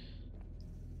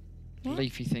 The What?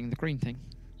 leafy thing, the green thing.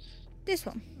 This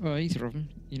one. Well, either of them.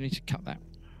 You need to cut that.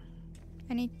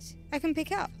 I can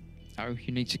pick it up. Oh,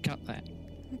 you need to cut that.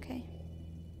 Okay.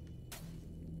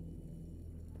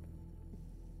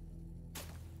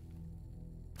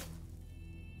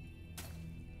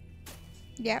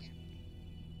 Yep.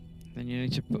 Then you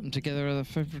need to put them together with a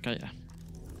fabricator.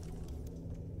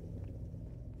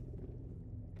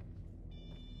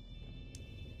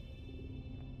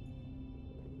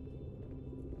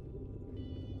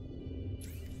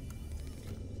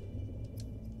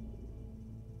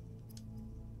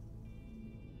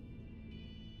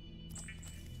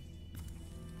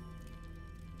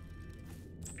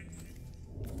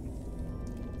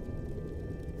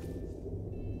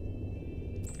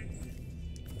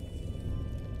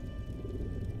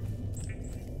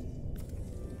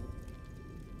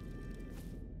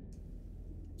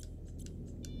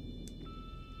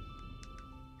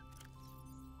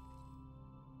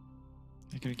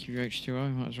 They're going to give you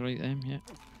H2O, might as well eat them, yeah.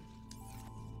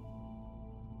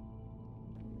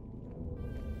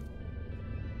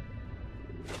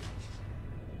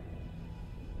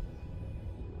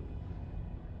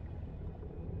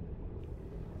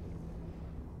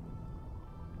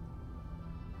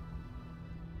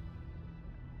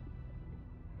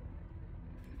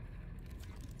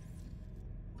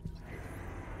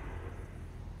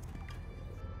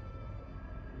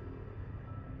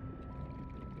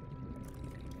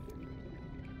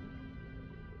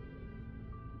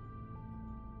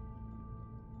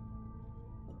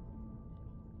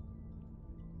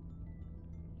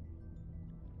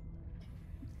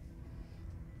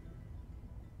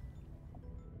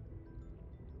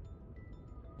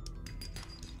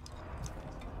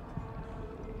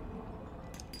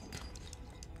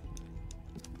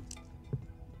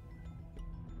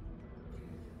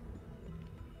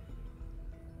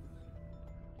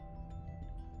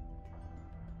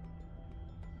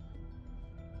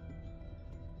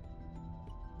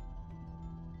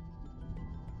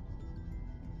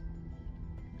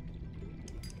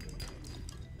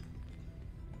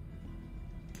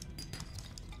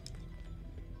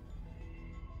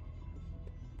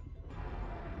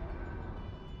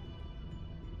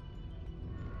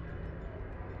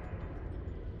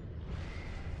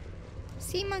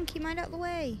 Sea monkey, mind out the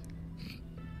way.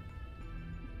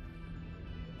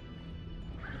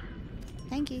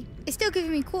 Thank you. It's still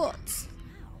giving me quartz.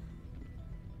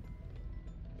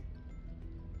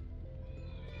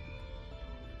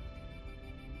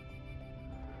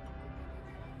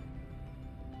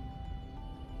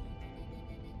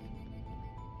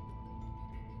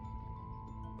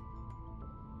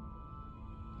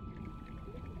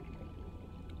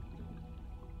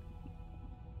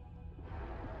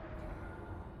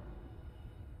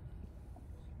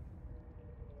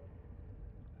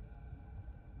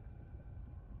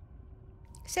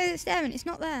 It says it's there and it's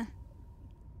not there.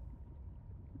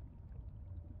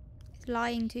 It's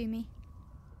lying to me.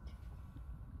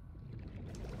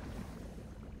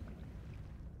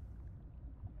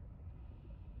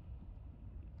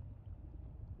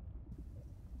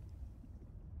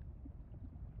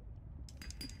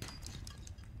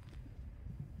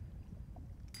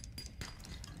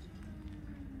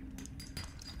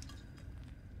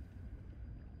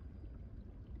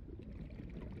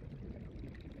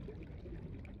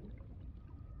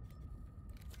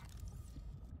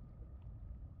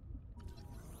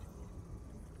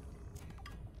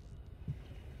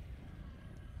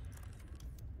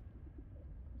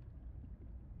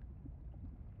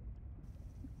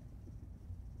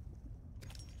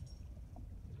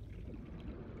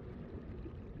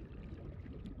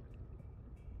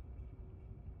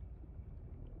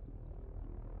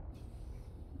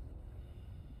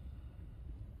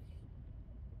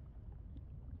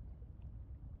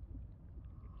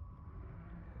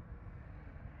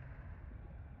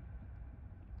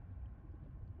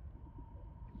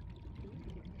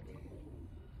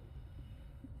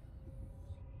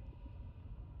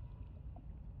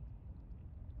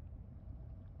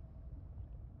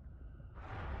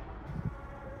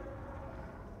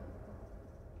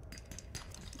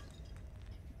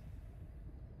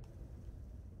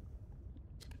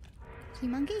 Monkey,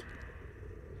 monkey.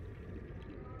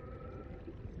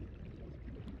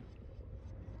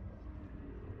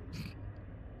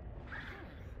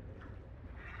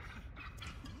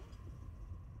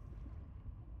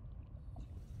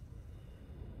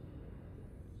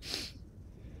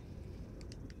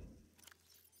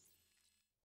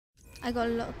 I got a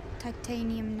lot of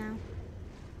titanium now.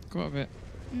 Quite a bit.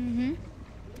 Mhm.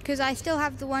 Because I still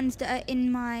have the ones that are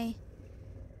in my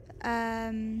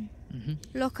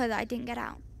locker that I didn't get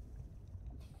out.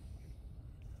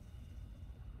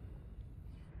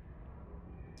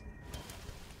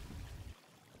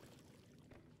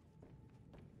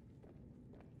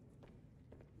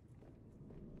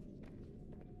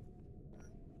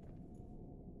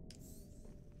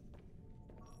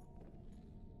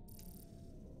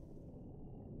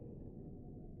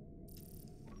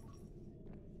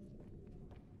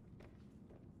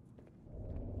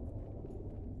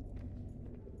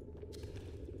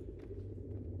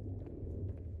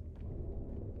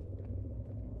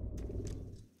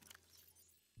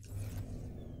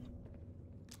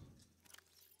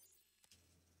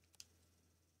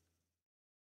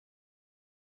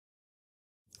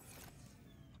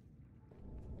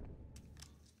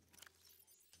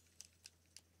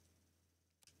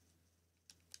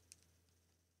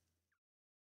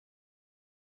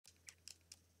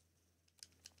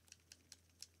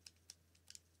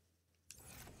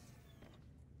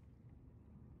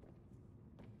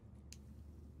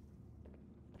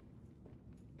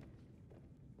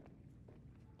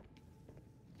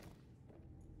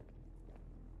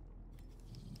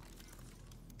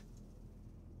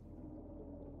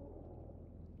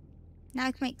 Now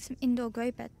I can make some indoor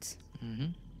grow beds.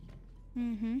 Mhm.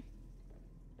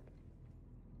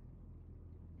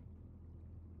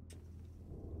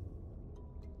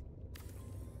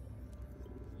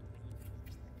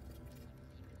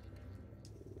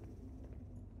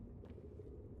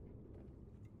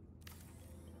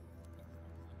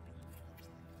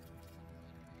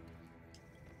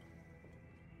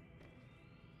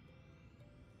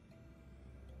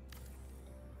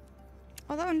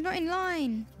 Oh, that one's not in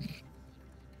line.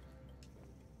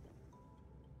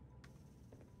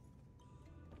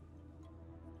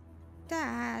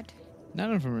 Dad.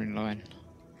 None of them are in line.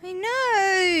 I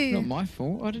Not know. my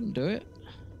fault. I didn't do it.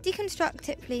 Deconstruct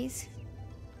it, please.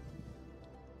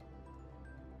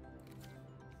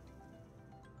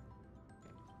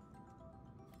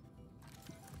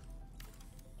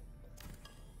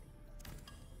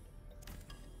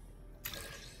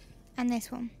 And this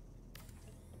one.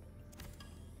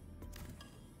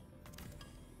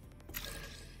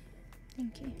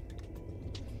 Thank you.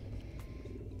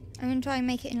 I'm going to try and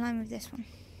make it in line with this one.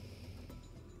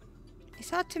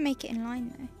 It's hard to make it in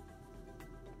line though.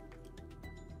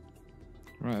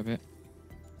 Right a bit.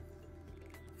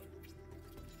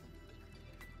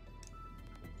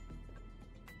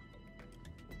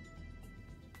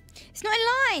 It's not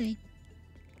in line!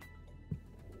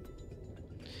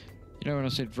 You know when I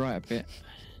said right a bit?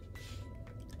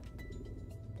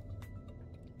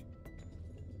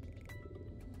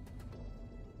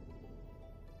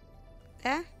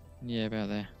 There? Yeah, about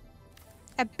there.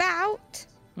 About?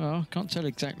 Well, I can't tell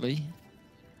exactly.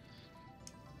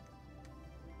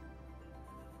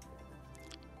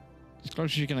 As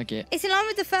close as you're going to get. It's in line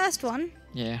with the first one.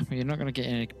 Yeah, but you're not going to get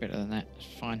any better than that.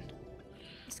 It's fine.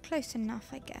 It's close enough,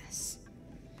 I guess.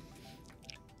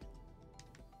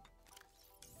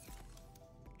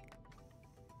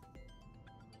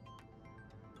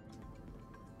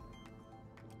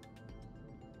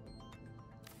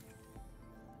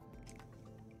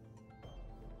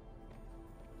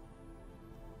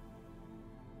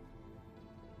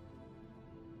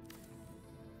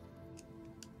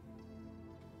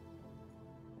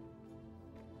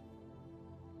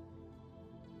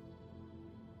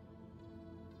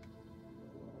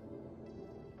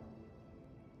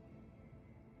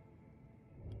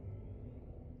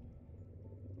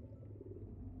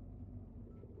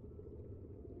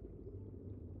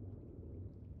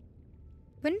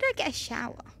 When did I get a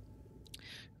shower?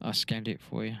 I scanned it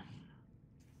for you.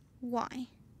 Why?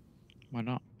 Why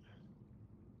not?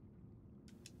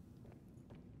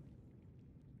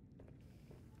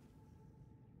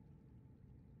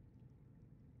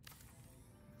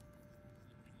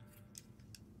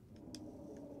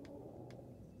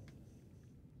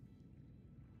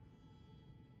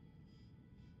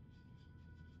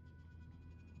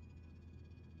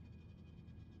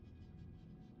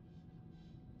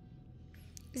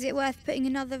 Is it worth putting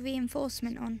another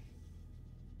reinforcement on?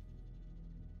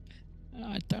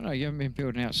 I don't know. You haven't been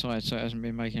building outside, so it hasn't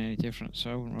been making any difference.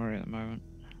 So I wouldn't worry at the moment.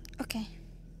 Okay.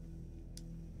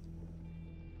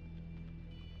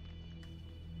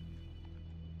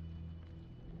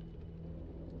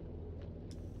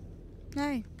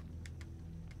 No.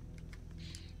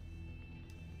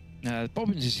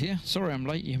 Bobbins is here. Sorry I'm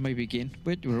late. You may begin.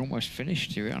 We're almost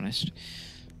finished, to be honest.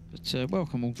 But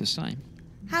welcome all the same.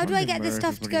 How do I Wondering get the where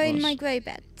stuff to go everybody in my was. grow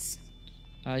beds?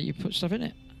 You put stuff in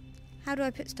it. How do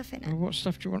I put stuff in Well, it? what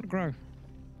stuff do you want to grow?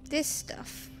 This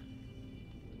stuff.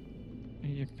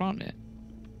 You plant it.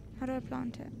 How do I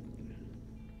plant it?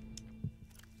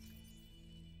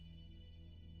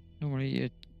 Normally you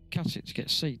cut it to get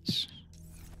seeds.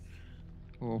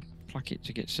 Or pluck it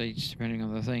to get seeds, depending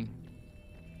on the thing.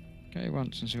 Go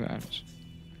once and see what happens.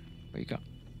 What you got?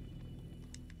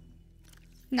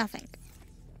 Nothing.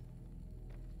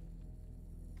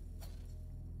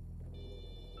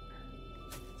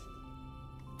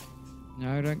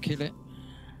 No, don't kill it.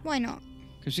 Why not?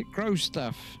 Because it grows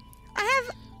stuff. I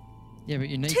have Yeah, but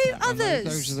you need Two that one. others.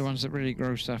 Those are the ones that really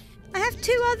grow stuff.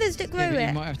 2 others that grow Yeah, but it.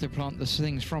 you might have to plant the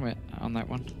things from it on that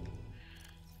one.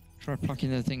 Try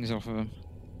plucking the things off of them.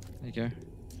 There you go.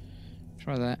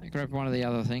 Try that. Grab one of the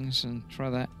other things and try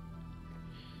that.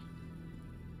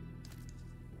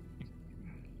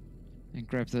 And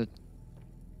grab the...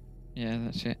 Yeah,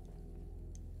 that's it.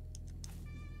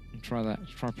 And try that.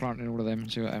 Try planting all of them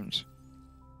and see what happens.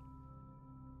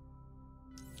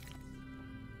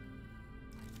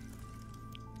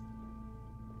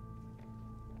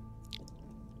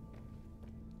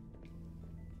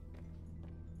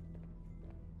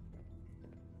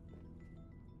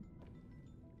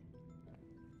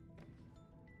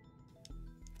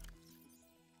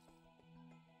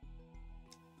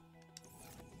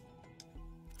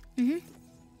 Mhm.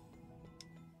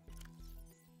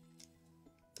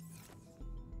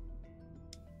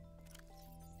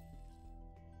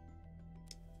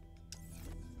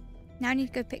 Now I need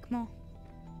to go pick more.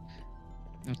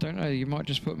 I don't know, you might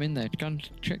just put them in there. Go and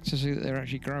check to see that they're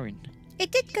actually growing.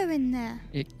 It did go in there.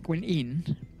 It went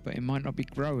in, but it might not be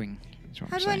growing. That's what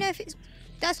How I'm do I saying. know if it's...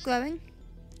 That's growing.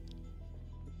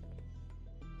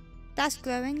 That's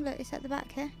growing. Look, it's at the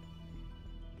back here.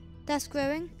 That's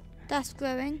growing. That's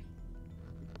growing.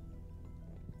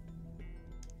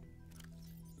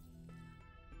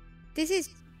 This is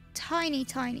tiny,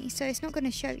 tiny, so it's not going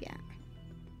to show yet.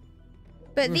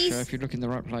 But It will show these if you look in the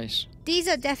right place. these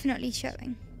are definitely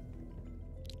showing.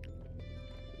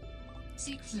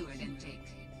 Seek fluid intake.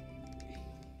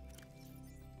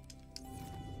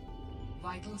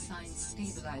 Vital signs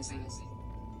stabilizing.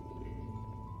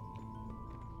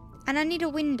 And I need a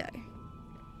window.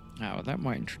 Oh, well, that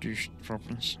might introduce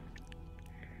problems.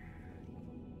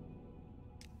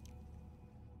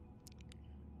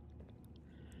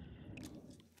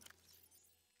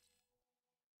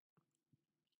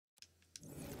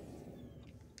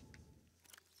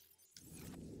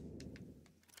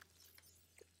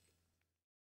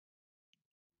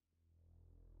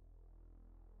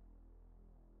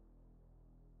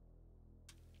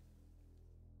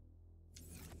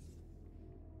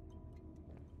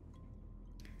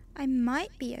 I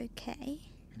might be okay.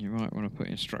 You might want to put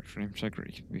in structural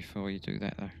integrity before you do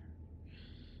that, though.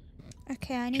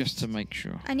 Okay, I need Just to make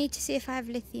sure. I need to see if I have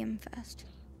lithium first.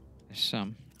 There's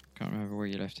some. Can't remember where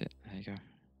you left it. There you go.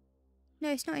 No,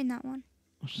 it's not in that one.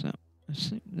 What's that?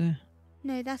 That's it there.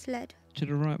 No, that's lead. To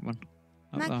the right one.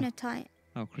 Up there. Magnetite.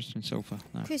 Oh, crystalline sulfur.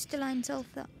 No. Crystalline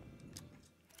sulfur.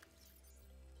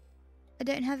 I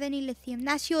don't have any lithium.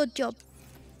 That's your job.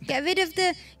 Get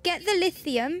the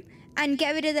lithium and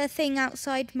get rid of the thing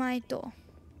outside my door.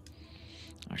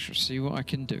 I shall see what I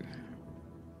can do.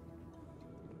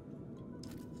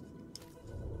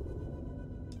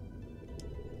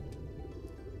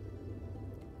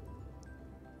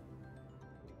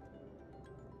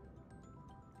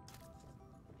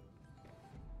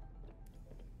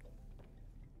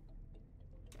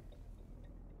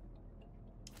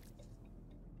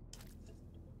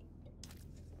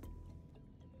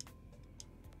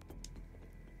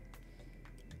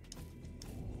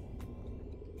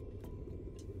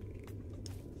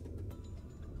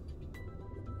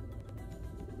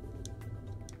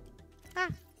 Ah.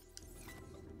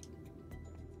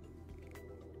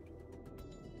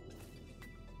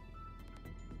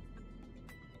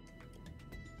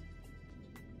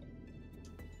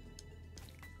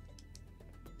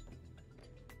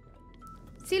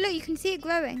 See, look, you can see it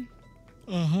growing.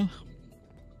 Uh-huh.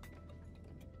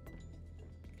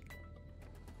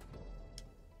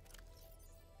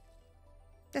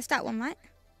 That's that one, right?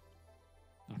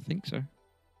 I think so.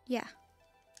 Yeah.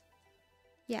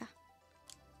 Yeah.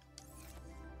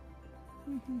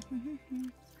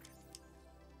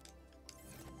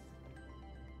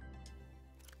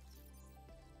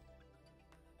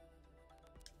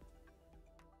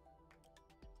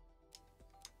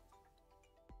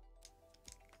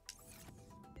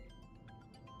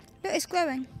 Look, it's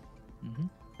growing. Hmm.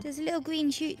 There's a little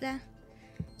green shoot there.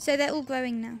 So they're all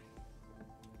growing now.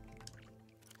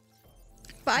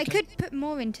 But I could put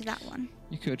more into that one.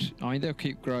 You could. I mean, they'll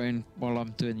keep growing while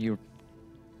I'm doing your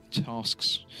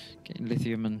tasks, getting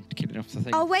lithium and killing off the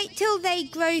thing. I'll wait till they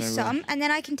grow So, some, and then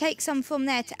I can take some from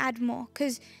there to add more.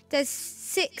 Because there's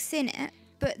 6 in it,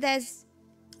 but there's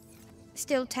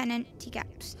still 10 empty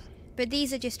gaps. But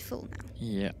these are just full now.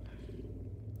 Yeah.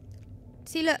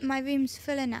 See, look, my room's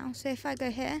fuller now. So if I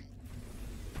go here...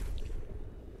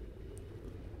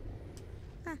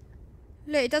 Ah,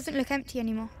 look, it doesn't look empty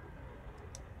anymore.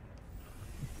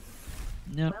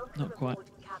 No, Welcome not quite. aboard,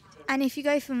 Captain. And if you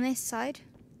go from this side...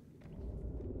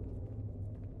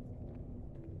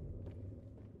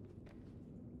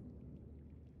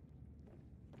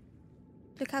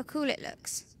 Look how cool it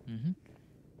looks. Hmm.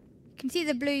 You can see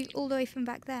the blue all the way from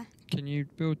back there. Can you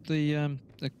build the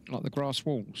like the grass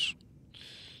walls?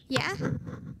 Yeah?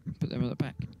 Put them at the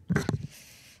back.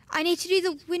 I need to do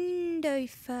the window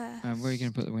first. Where are you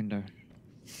going to put the window?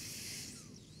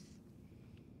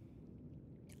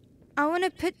 I want to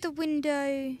put the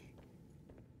window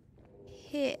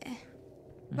here,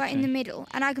 right in Okay. the middle,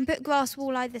 and I can put grass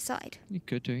wall either side. You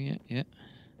could do, yeah, yeah.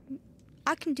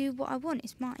 I can do what I want,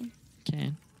 it's mine.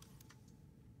 Can.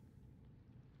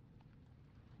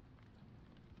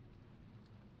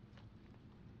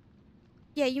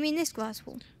 Yeah, you mean this grass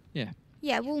wall? Yeah.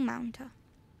 Yeah, wall mounter.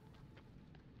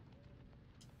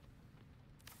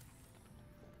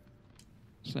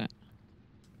 What's that?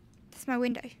 That's my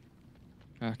window.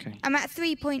 Okay. I'm at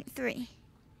 3.3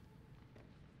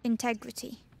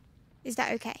 integrity. Is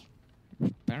that okay?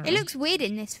 Apparently. It looks weird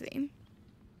in this room.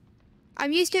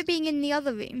 I'm used to it being in the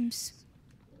other rooms,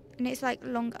 and it's like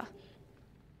longer.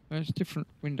 Well, it's a different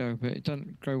window, but it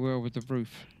doesn't go well with the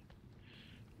roof.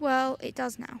 Well, it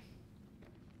does now.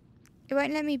 It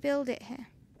won't let me build it here.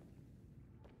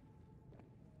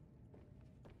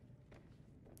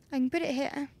 I can put it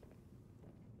here,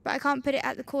 but I can't put it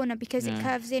at the corner because it No.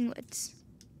 curves inwards.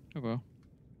 Oh well.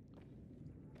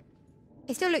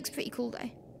 It still looks pretty cool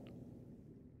though.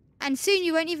 And soon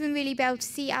you won't even really be able to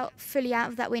see out fully out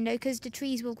of that window because the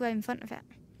trees will grow in front of it.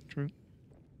 True.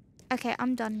 Okay,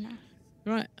 I'm done now.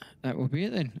 Right, that will be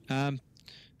it then.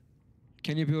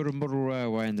 Can you build a model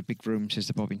railway in the big room, says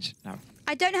the Bobbins? No.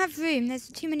 I don't have room. There's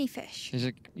too many fish. There's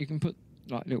a you can put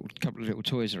like couple of little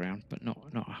toys around, but not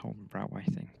a whole railway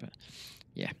thing. But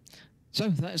yeah. So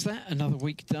that's that. Another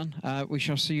week done. We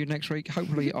shall see you next week.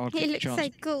 Hopefully I'll get It a looks chance so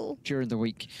cool. during the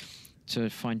week to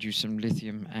find you some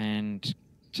lithium and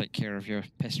take care of your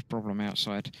pest problem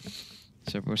outside.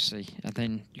 So we'll see. And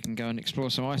then you can go and explore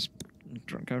some ice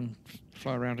and go and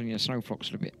fly around in your snow flocks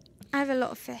a little bit. I have a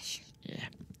lot of fish. Yeah.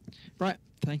 Right.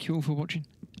 Thank you all for watching.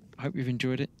 I hope you've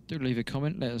enjoyed it. Do leave a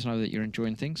comment. Let us know that you're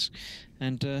enjoying things.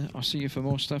 And I'll see you for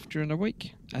more stuff during the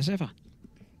week, as ever.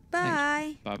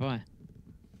 Bye. Bye-bye.